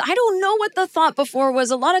frustrated with, I don't know what the thought before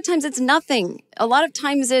was. A lot of times it's nothing. A lot of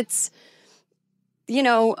times it's,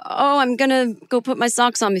 I'm going to go put my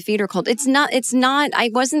socks on, my feet are cold. It's not, I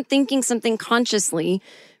wasn't thinking something consciously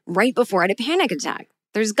right before I had a panic attack.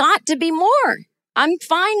 There's got to be more. I'm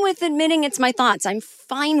fine with admitting it's my thoughts. I'm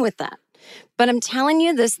fine with that. But I'm telling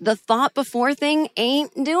you the thought before thing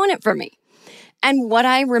ain't doing it for me. And what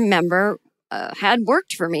I remember had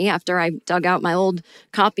worked for me after I dug out my old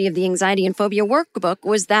copy of the Anxiety and Phobia Workbook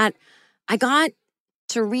was that I got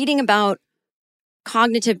to reading about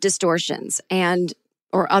cognitive distortions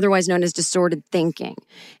or otherwise known as distorted thinking.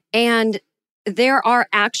 And there are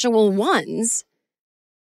actual ones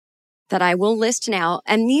that I will list now.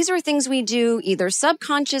 And these are things we do either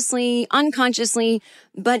subconsciously, unconsciously,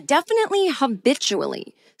 but definitely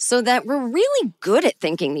habitually, so that we're really good at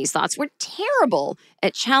thinking these thoughts. We're terrible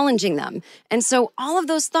at challenging them. And so all of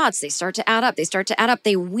those thoughts, they start to add up.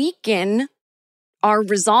 They weaken our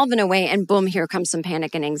resolve in a way, and boom, here comes some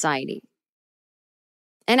panic and anxiety.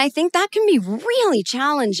 And I think that can be really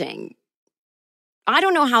challenging. I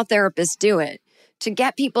don't know how therapists do it, to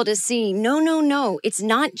get people to see, no, it's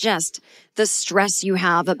not just the stress you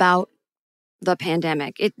have about the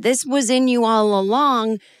pandemic. This was in you all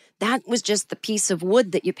along. That was just the piece of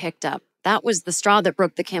wood that you picked up. That was the straw that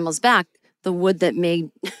broke the camel's back, the wood that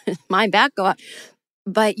made my back go up.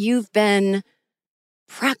 But you've been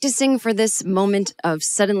practicing for this moment of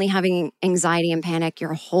suddenly having anxiety and panic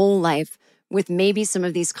your whole life with maybe some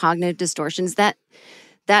of these cognitive distortions that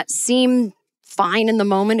seem fine in the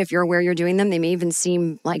moment. If you're aware you're doing them, they may even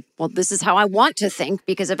seem like, well, this is how I want to think,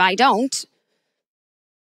 because if I don't,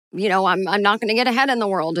 I'm not going to get ahead in the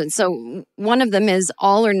world. And so one of them is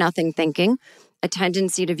all or nothing thinking, a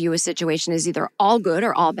tendency to view a situation as either all good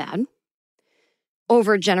or all bad.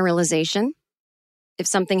 Overgeneralization. If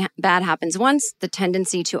something bad happens once, the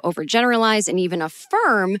tendency to overgeneralize and even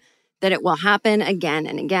affirm that it will happen again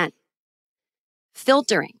and again.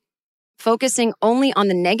 Filtering. Focusing only on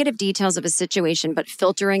the negative details of a situation, but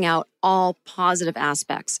filtering out all positive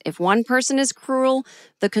aspects. If one person is cruel,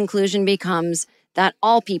 the conclusion becomes that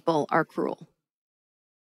all people are cruel.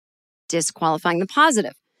 Disqualifying the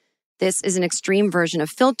positive. This is an extreme version of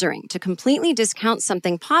filtering, to completely discount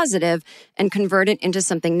something positive and convert it into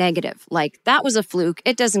something negative, like, that was a fluke,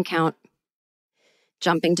 it doesn't count.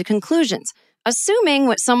 Jumping to conclusions. Assuming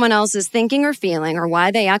what someone else is thinking or feeling or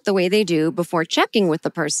why they act the way they do before checking with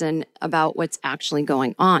the person about what's actually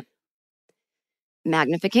going on.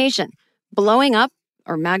 Magnification. Blowing up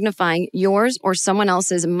or magnifying yours or someone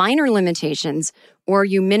else's minor limitations, or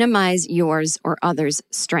you minimize yours or others'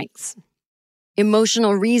 strengths.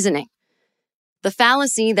 Emotional reasoning. The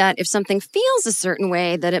fallacy that if something feels a certain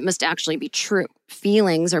way, that it must actually be true.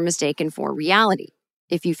 Feelings are mistaken for reality.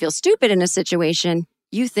 If you feel stupid in a situation,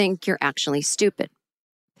 you think you're actually stupid.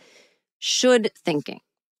 Should thinking.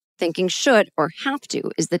 Thinking should or have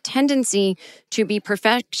to is the tendency to be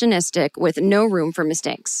perfectionistic with no room for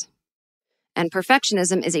mistakes. And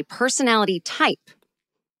perfectionism is a personality type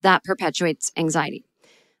that perpetuates anxiety.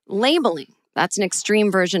 Labeling. That's an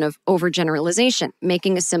extreme version of overgeneralization,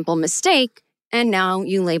 making a simple mistake, and now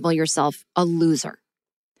you label yourself a loser.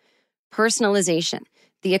 Personalization.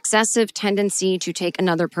 The excessive tendency to take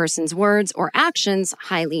another person's words or actions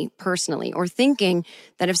highly personally, or thinking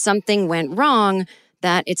that if something went wrong,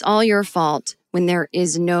 that it's all your fault when there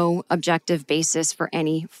is no objective basis for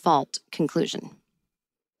any fault conclusion.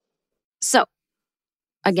 So,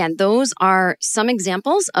 again, those are some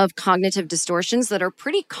examples of cognitive distortions that are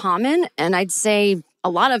pretty common, and I'd say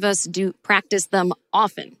a lot of us do practice them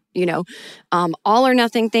often. All or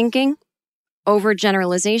nothing thinking,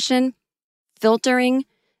 overgeneralization, filtering,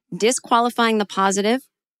 disqualifying the positive,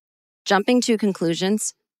 jumping to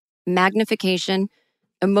conclusions, magnification,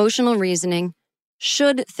 emotional reasoning,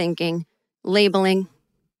 should thinking, labeling,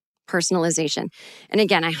 personalization. And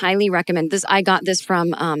again, I highly recommend this. I got this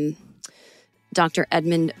from Dr.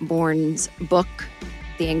 Edmund Bourne's book,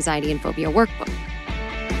 The Anxiety and Phobia Workbook.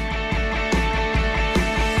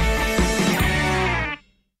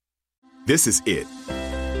 This is it.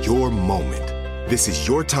 Your moment. This is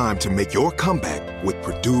your time to make your comeback with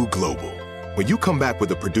Purdue Global. When you come back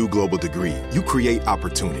with a Purdue Global degree, you create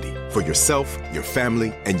opportunity for yourself, your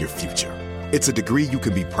family, and your future. It's a degree you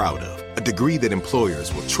can be proud of, a degree that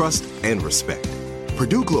employers will trust and respect.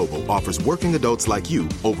 Purdue Global offers working adults like you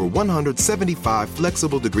over 175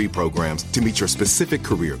 flexible degree programs to meet your specific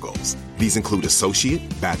career goals. These include associate,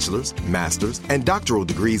 bachelor's, master's, and doctoral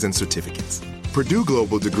degrees and certificates. Purdue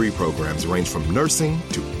Global degree programs range from nursing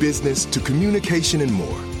to business to communication and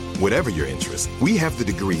more. Whatever your interest, we have the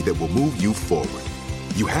degree that will move you forward.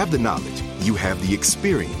 You have the knowledge, you have the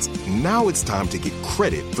experience. Now it's time to get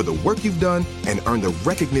credit for the work you've done and earn the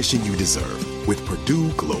recognition you deserve with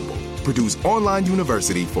Purdue Global, Purdue's online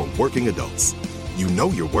university for working adults. You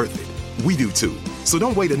know you're worth it. We do too. So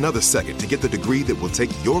don't wait another second to get the degree that will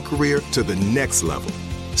take your career to the next level.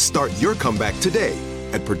 Start your comeback today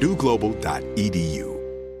at purdueglobal.edu.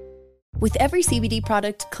 With every CBD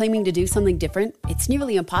product claiming to do something different, it's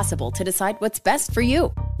nearly impossible to decide what's best for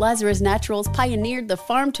you. Lazarus Naturals pioneered the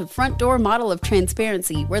farm-to-front-door model of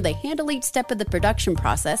transparency, where they handle each step of the production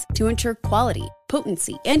process to ensure quality,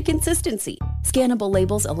 potency, and consistency. Scannable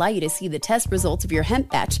labels allow you to see the test results of your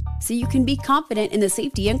hemp batch, so you can be confident in the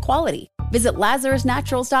safety and quality. Visit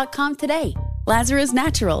LazarusNaturals.com today. Lazarus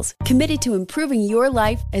Naturals, committed to improving your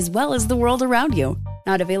life as well as the world around you.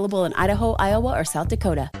 Not available in Idaho, Iowa, or South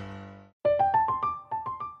Dakota.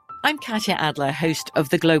 I'm Katya Adler, host of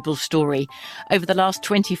The Global Story. Over the last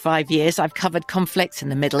 25 years, I've covered conflicts in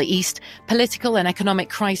the Middle East, political and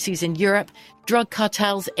economic crises in Europe, drug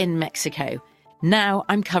cartels in Mexico. Now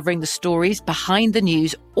I'm covering the stories behind the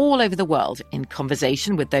news all over the world in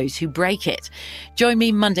conversation with those who break it. Join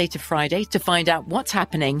me Monday to Friday to find out what's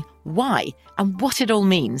happening, why, and what it all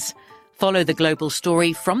means. Follow The Global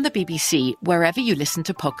Story from the BBC wherever you listen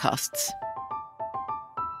to podcasts.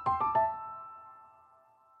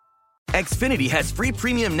 Xfinity has free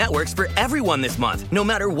premium networks for everyone this month, no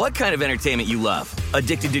matter what kind of entertainment you love.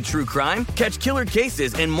 Addicted to true crime? Catch killer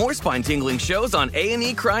cases and more spine-tingling shows on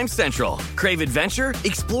A&E Crime Central. Crave adventure?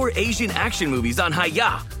 Explore Asian action movies on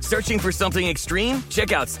Hi-YAH. Searching for something extreme?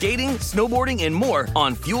 Check out skating, snowboarding, and more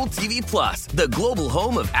on Fuel TV Plus, the global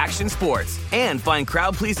home of action sports. And find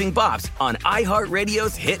crowd-pleasing bops on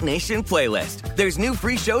iHeartRadio's Hit Nation playlist. There's new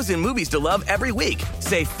free shows and movies to love every week.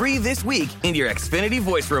 Say free this week in your Xfinity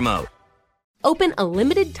voice remote. Open a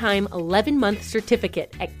limited-time 11-month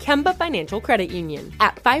certificate at Kemba Financial Credit Union.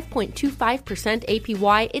 At 5.25%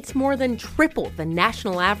 APY, it's more than triple the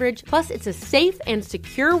national average, plus it's a safe and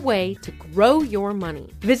secure way to grow your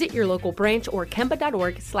money. Visit your local branch or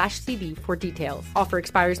kemba.org/cd for details. Offer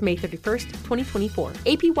expires May 31st, 2024.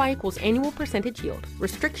 APY equals annual percentage yield.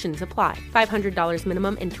 Restrictions apply. $500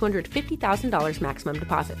 minimum and $250,000 maximum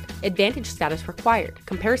deposit. Advantage status required.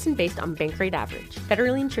 Comparison based on bank rate average.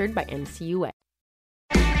 Federally insured by NCUA.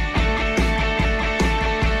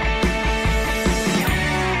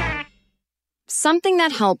 Something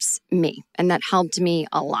that helps me, and that helped me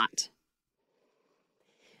a lot.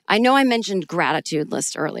 I know I mentioned gratitude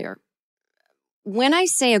list earlier. When I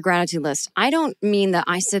say a gratitude list, I don't mean that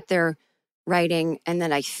I sit there writing and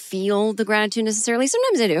then I feel the gratitude necessarily.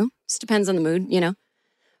 Sometimes I do. Just depends on the mood, you know.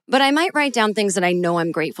 But I might write down things that I know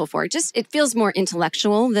I'm grateful for. It feels more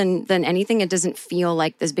intellectual than anything. It doesn't feel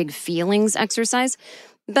like this big feelings exercise.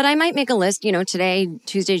 But I might make a list, you know, today,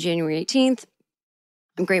 Tuesday, January 18th,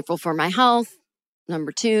 I'm grateful for my health.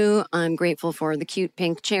 Number 2, I'm grateful for the cute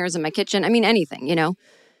pink chairs in my kitchen. I mean, anything, you know.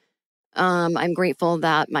 I'm grateful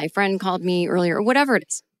that my friend called me earlier, or whatever it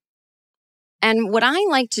is. And what I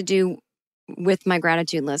like to do with my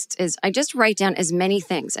gratitude list is I just write down as many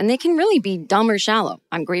things, and they can really be dumb or shallow.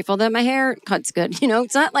 I'm grateful that my hair cuts good. You know,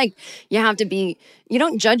 it's not like you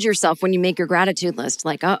don't judge yourself when you make your gratitude list.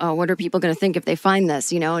 Like, what are people going to think if they find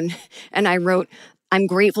this? You know, and I wrote, I'm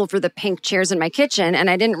grateful for the pink chairs in my kitchen. And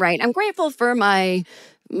I didn't write, I'm grateful for my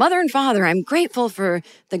mother and father. I'm grateful for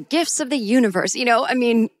the gifts of the universe. You know, I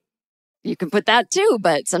mean, you can put that too,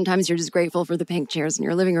 but sometimes you're just grateful for the pink chairs in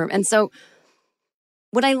your living room. And so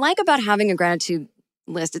what I like about having a gratitude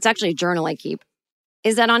list, it's actually a journal I keep,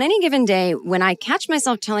 is that on any given day, when I catch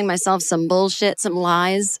myself telling myself some bullshit, some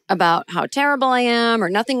lies about how terrible I am, or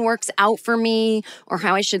nothing works out for me, or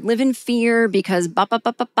how I should live in fear because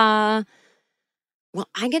well,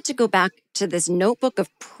 I get to go back to this notebook of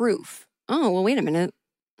proof. Oh, well, wait a minute.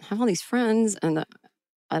 I have all these friends, and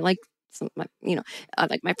I like I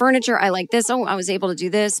like my furniture. I like this. Oh, I was able to do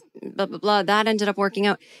this, blah, blah, blah. That ended up working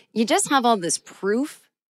out. You just have all this proof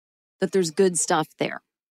that there's good stuff there.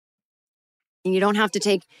 And you don't have to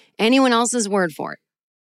take anyone else's word for it.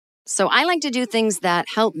 So I like to do things that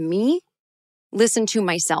help me listen to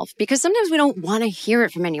myself, because sometimes we don't want to hear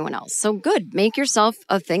it from anyone else. So good. Make yourself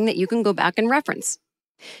a thing that you can go back and reference.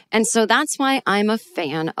 And so that's why I'm a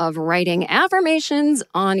fan of writing affirmations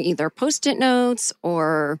on either Post-it notes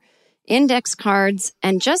or index cards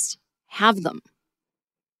and just have them.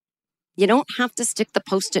 You don't have to stick the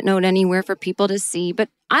Post-it note anywhere for people to see, but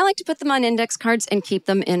I like to put them on index cards and keep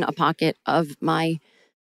them in a pocket of my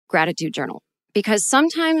gratitude journal. Because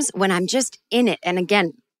sometimes when I'm just in it, and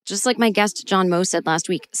again, just like my guest John Moe said last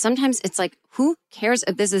week, sometimes it's like, who cares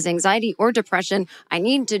if this is anxiety or depression? I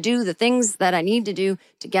need to do the things that I need to do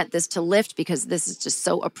to get this to lift because this is just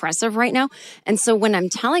so oppressive right now. And so when I'm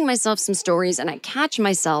telling myself some stories and I catch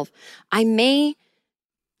myself, I may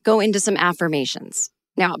go into some affirmations.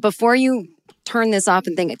 Now, before you turn this off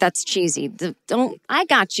and think that's cheesy, I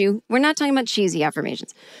got you. We're not talking about cheesy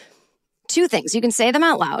affirmations. 2 things. You can say them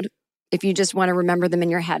out loud if you just want to remember them in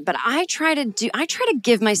your head. But I try to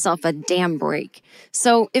give myself a damn break.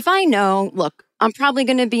 So if I know, look, I'm probably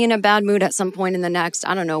going to be in a bad mood at some point in the next,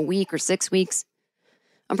 week or 6 weeks.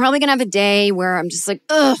 I'm probably going to have a day where I'm just like,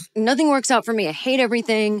 ugh, nothing works out for me. I hate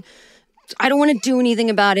everything. I don't want to do anything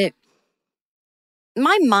about it.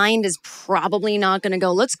 My mind is probably not going to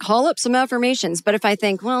go, let's call up some affirmations. But if I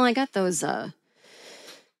think, well, I got those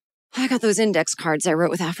index cards I wrote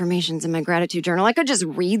with affirmations in my gratitude journal. I could just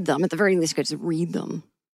read them. At the very least, I could just read them.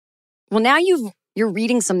 Well, now you're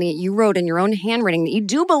reading something that you wrote in your own handwriting that you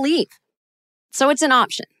do believe. So it's an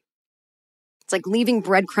option. It's like leaving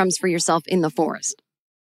breadcrumbs for yourself in the forest.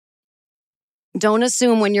 Don't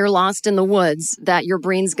assume when you're lost in the woods that your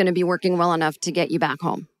brain's going to be working well enough to get you back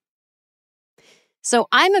home. So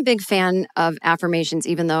I'm a big fan of affirmations,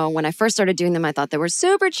 even though when I first started doing them, I thought they were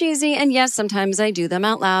super cheesy. And yes, sometimes I do them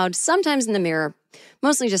out loud, sometimes in the mirror,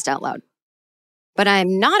 mostly just out loud. But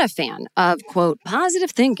I'm not a fan of, quote,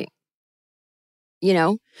 positive thinking,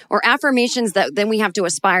 or affirmations that then we have to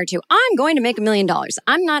aspire to. I'm going to make $1 million.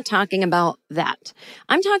 I'm not talking about that.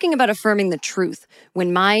 I'm talking about affirming the truth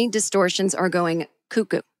when my distortions are going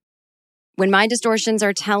cuckoo. When my distortions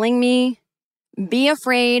are telling me, be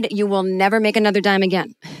afraid, you will never make another dime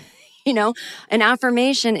again. An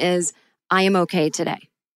affirmation is, I am okay today.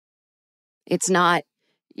 It's not,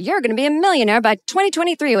 you're going to be a millionaire by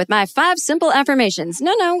 2023 with my 5 simple affirmations.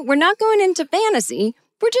 No, we're not going into fantasy.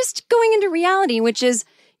 We're just going into reality, which is,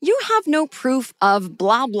 you have no proof of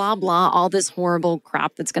blah, blah, blah, all this horrible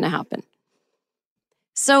crap that's going to happen.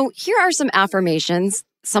 So here are some affirmations.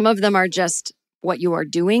 Some of them are just what you are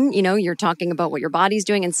doing. You're talking about what your body's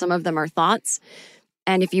doing, and some of them are thoughts.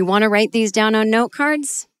 And if you want to write these down on note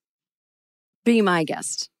cards, be my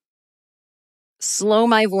guest. Slow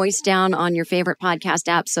my voice down on your favorite podcast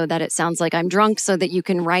app so that it sounds like I'm drunk so that you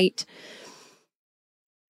can write.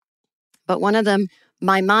 But one of them,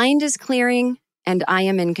 my mind is clearing and I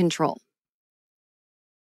am in control.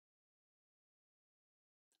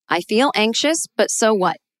 I feel anxious, but so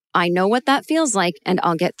what? I know what that feels like and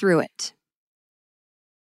I'll get through it.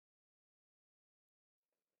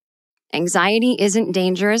 Anxiety isn't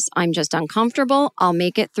dangerous. I'm just uncomfortable. I'll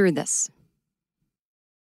make it through this.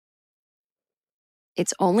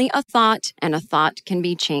 It's only a thought, and a thought can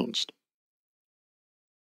be changed.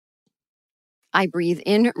 I breathe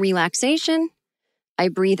in relaxation. I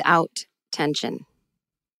breathe out tension.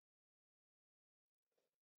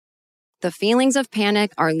 The feelings of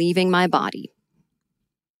panic are leaving my body.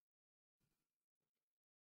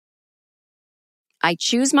 I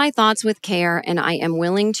choose my thoughts with care, and I am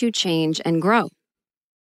willing to change and grow.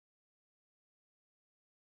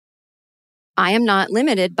 I am not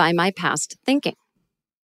limited by my past thinking.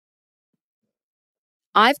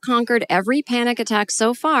 I've conquered every panic attack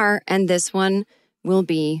so far, and this one will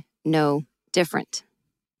be no different.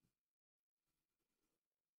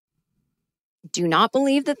 Do not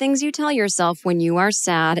believe the things you tell yourself when you are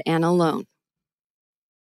sad and alone.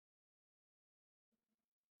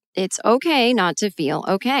 It's okay not to feel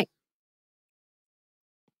okay.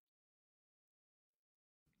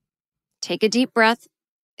 Take a deep breath.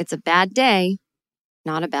 It's a bad day,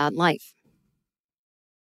 not a bad life.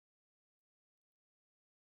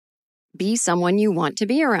 Be someone you want to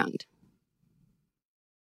be around.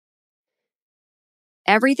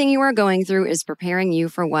 Everything you are going through is preparing you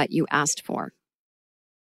for what you asked for.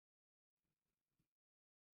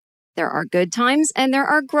 There are good times and there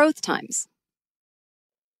are growth times.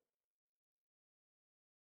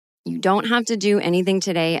 You don't have to do anything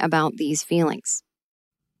today about these feelings.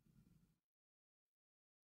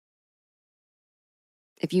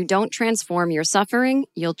 If you don't transform your suffering,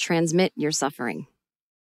 you'll transmit your suffering.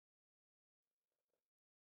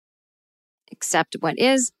 Accept what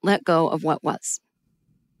is, let go of what was.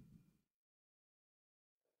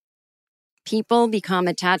 People become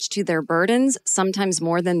attached to their burdens, sometimes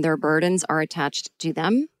more than their burdens are attached to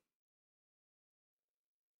them.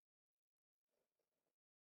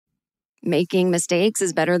 Making mistakes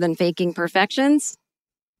is better than faking perfections.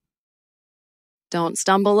 Don't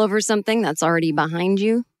stumble over something that's already behind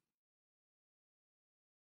you.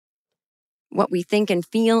 What we think and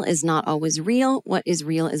feel is not always real. What is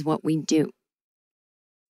real is what we do.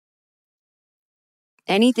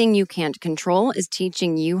 Anything you can't control is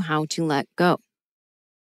teaching you how to let go.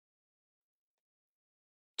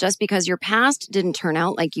 Just because your past didn't turn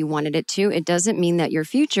out like you wanted it to, it doesn't mean that your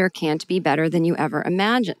future can't be better than you ever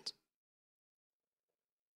imagined.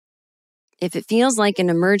 If it feels like an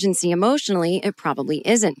emergency emotionally, it probably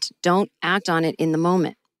isn't. Don't act on it in the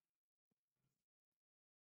moment.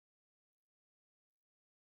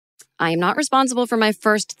 I am not responsible for my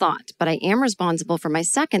first thought, but I am responsible for my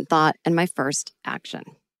second thought and my first action.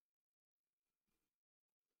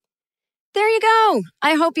 There you go.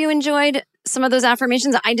 I hope you enjoyed some of those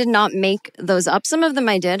affirmations. I did not make those up. Some of them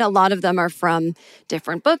I did. A lot of them are from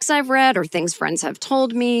different books I've read or things friends have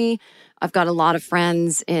told me. I've got a lot of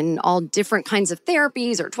friends in all different kinds of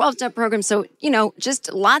therapies or 12-step programs. So,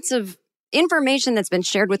 just lots of information that's been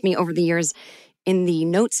shared with me over the years in the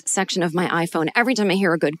notes section of my iPhone. Every time I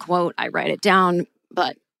hear a good quote, I write it down,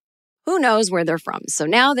 but who knows where they're from. So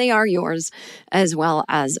now they are yours as well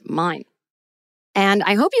as mine. And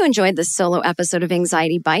I hope you enjoyed this solo episode of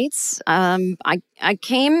Anxiety Bites. I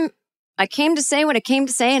came to say what I came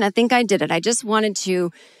to say, and I think I did it. I just wanted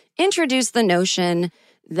to introduce the notion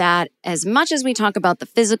that as much as we talk about the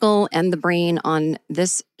physical and the brain on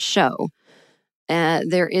this show,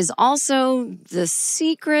 there is also the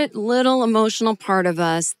secret little emotional part of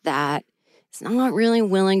us that is not really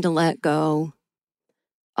willing to let go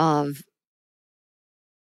of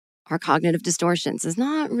our cognitive distortions, is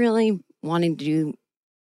not really wanting to do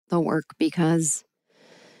the work because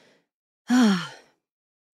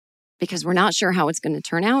we're not sure how it's going to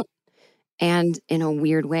turn out. And in a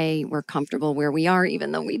weird way, we're comfortable where we are,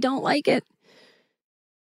 even though we don't like it.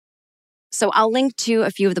 So I'll link to a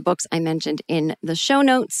few of the books I mentioned in the show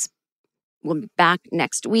notes. We'll be back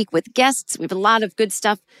next week with guests. We have a lot of good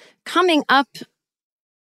stuff coming up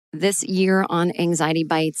this year on Anxiety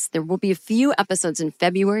Bites. There will be a few episodes in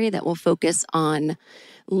February that will focus on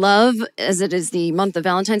love, as it is the month of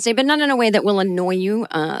Valentine's Day, but not in a way that will annoy you,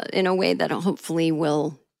 in a way that hopefully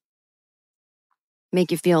will make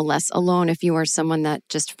you feel less alone if you are someone that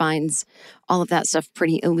just finds all of that stuff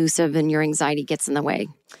pretty elusive and your anxiety gets in the way.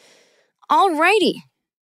 Alrighty.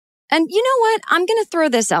 And you know what? I'm going to throw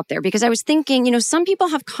this out there because I was thinking, some people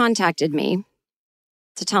have contacted me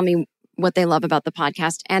to tell me what they love about the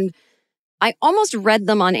podcast. And I almost read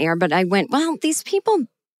them on air, but I went, well, these people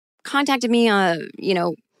contacted me,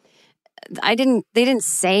 they didn't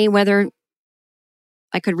say whether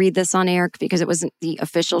I could read this on air because it wasn't the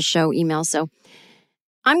official show email. So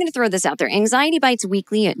I'm going to throw this out there.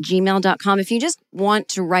 anxietybitesweekly@gmail.com. If you just want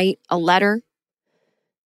to write a letter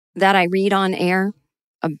that I read on air,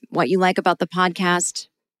 what you like about the podcast.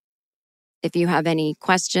 If you have any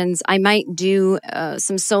questions, I might do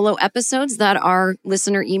some solo episodes that are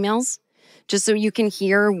listener emails, just so you can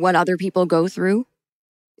hear what other people go through.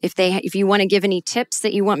 If you want to give any tips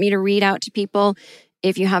that you want me to read out to people,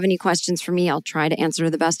 if you have any questions for me, I'll try to answer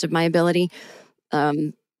to the best of my ability.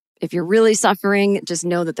 If you're really suffering, just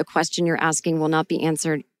know that the question you're asking will not be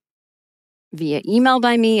answered via email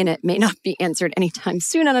by me, and it may not be answered anytime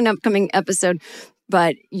soon on an upcoming episode,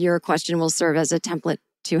 but your question will serve as a template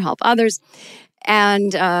to help others.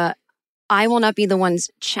 And I will not be the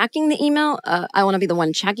ones checking the email. I will not be the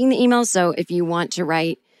one checking the email. So if you want to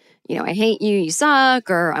write, I hate you, you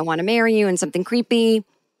suck, or I want to marry you and something creepy,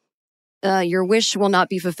 your wish will not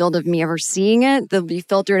be fulfilled of me ever seeing it. They'll be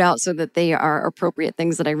filtered out so that they are appropriate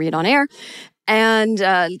things that I read on air. And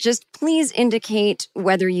just please indicate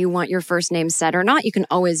whether you want your first name said or not. You can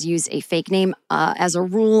always use a fake name. As a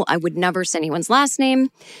rule, I would never say anyone's last name,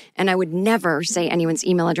 and I would never say anyone's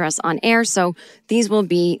email address on air. So these will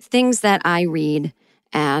be things that I read,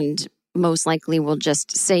 and most likely will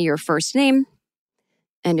just say your first name.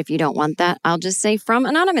 And if you don't want that, I'll just say from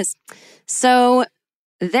anonymous. So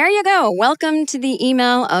there you go. Welcome to the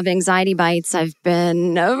email of Anxiety Bites. I've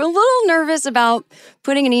been a little nervous about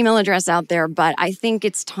putting an email address out there, but I think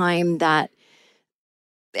it's time that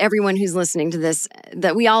everyone who's listening to this,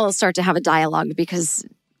 that we all start to have a dialogue, because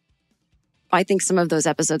I think some of those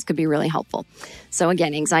episodes could be really helpful. So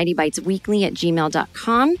again,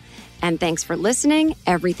 anxietybitesweekly@gmail.com. And thanks for listening.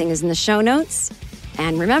 Everything is in the show notes.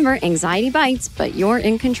 And remember, anxiety bites, but you're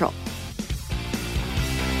in control.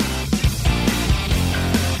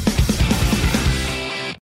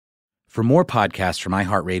 For more podcasts from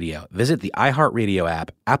iHeartRadio, visit the iHeartRadio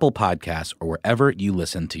app, Apple Podcasts, or wherever you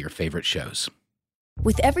listen to your favorite shows.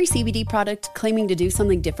 With every CBD product claiming to do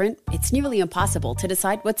something different, it's nearly impossible to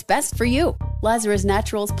decide what's best for you. Lazarus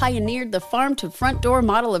Naturals pioneered the farm-to-front-door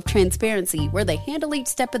model of transparency, where they handle each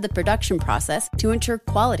step of the production process to ensure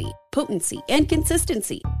quality, potency, and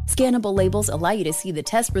consistency. Scannable labels allow you to see the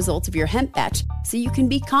test results of your hemp batch, so you can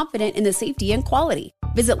be confident in the safety and quality.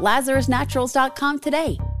 Visit LazarusNaturals.com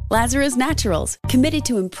today. Lazarus Naturals, committed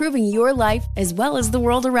to improving your life as well as the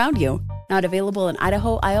world around you. Not available in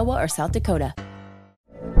Idaho, Iowa, or South Dakota.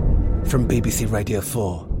 From BBC Radio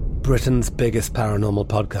 4, Britain's biggest paranormal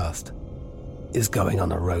podcast is going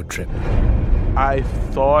on a road trip. I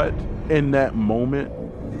thought in that moment,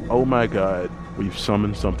 oh my God, we've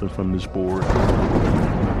summoned something from this board.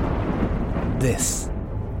 This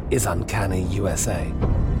is Uncanny USA.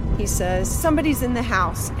 He says, somebody's in the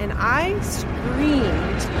house, and I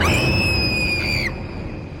screamed.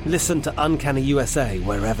 Listen to Uncanny USA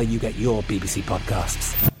wherever you get your BBC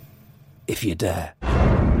podcasts, if you dare.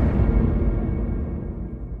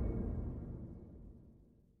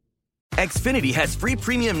 Xfinity has free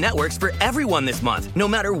premium networks for everyone this month, no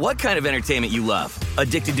matter what kind of entertainment you love.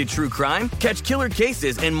 Addicted to true crime? Catch killer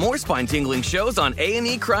cases and more spine-tingling shows on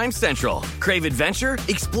A&E Crime Central. Crave adventure?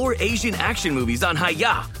 Explore Asian action movies on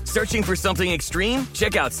Hi-YAH. Searching for something extreme?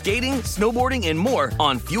 Check out skating, snowboarding, and more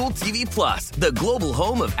on Fuel TV Plus, the global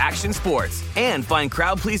home of action sports. And find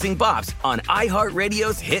crowd-pleasing bops on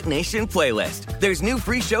iHeartRadio's Hit Nation playlist. There's new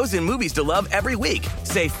free shows and movies to love every week.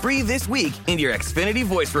 Say free this week in your Xfinity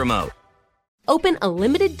voice remote. Open a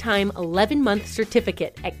limited-time 11-month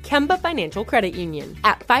certificate at Kemba Financial Credit Union.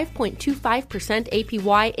 At 5.25%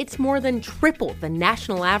 APY, it's more than triple the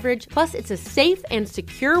national average, plus it's a safe and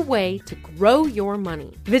secure way to grow your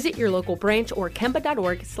money. Visit your local branch or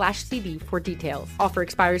kemba.org/cd for details. Offer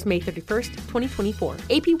expires May 31st, 2024.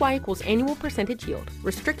 APY equals annual percentage yield.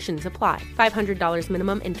 Restrictions apply. $500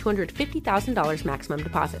 minimum and $250,000 maximum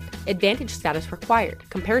deposit. Advantage status required.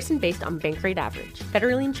 Comparison based on bank rate average.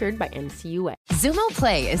 Federally insured by NCUA. Xumo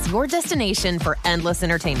Play is your destination for endless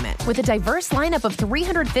entertainment. With a diverse lineup of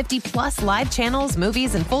 350 plus live channels,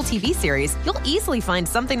 movies, and full TV series, you'll easily find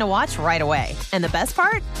something to watch right away. And the best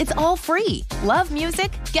part? It's all free. Love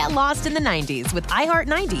music? Get lost in the 90s with iHeart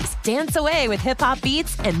 90s. Dance away with hip-hop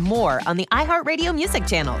beats and more on the iHeartRadio music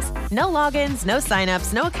channels. No logins, no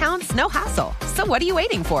signups, no accounts, no hassle. So what are you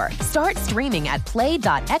waiting for? Start streaming at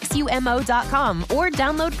play.xumo.com or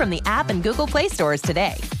download from the app and Google Play stores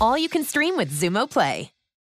today. All you can stream with Xumo Play.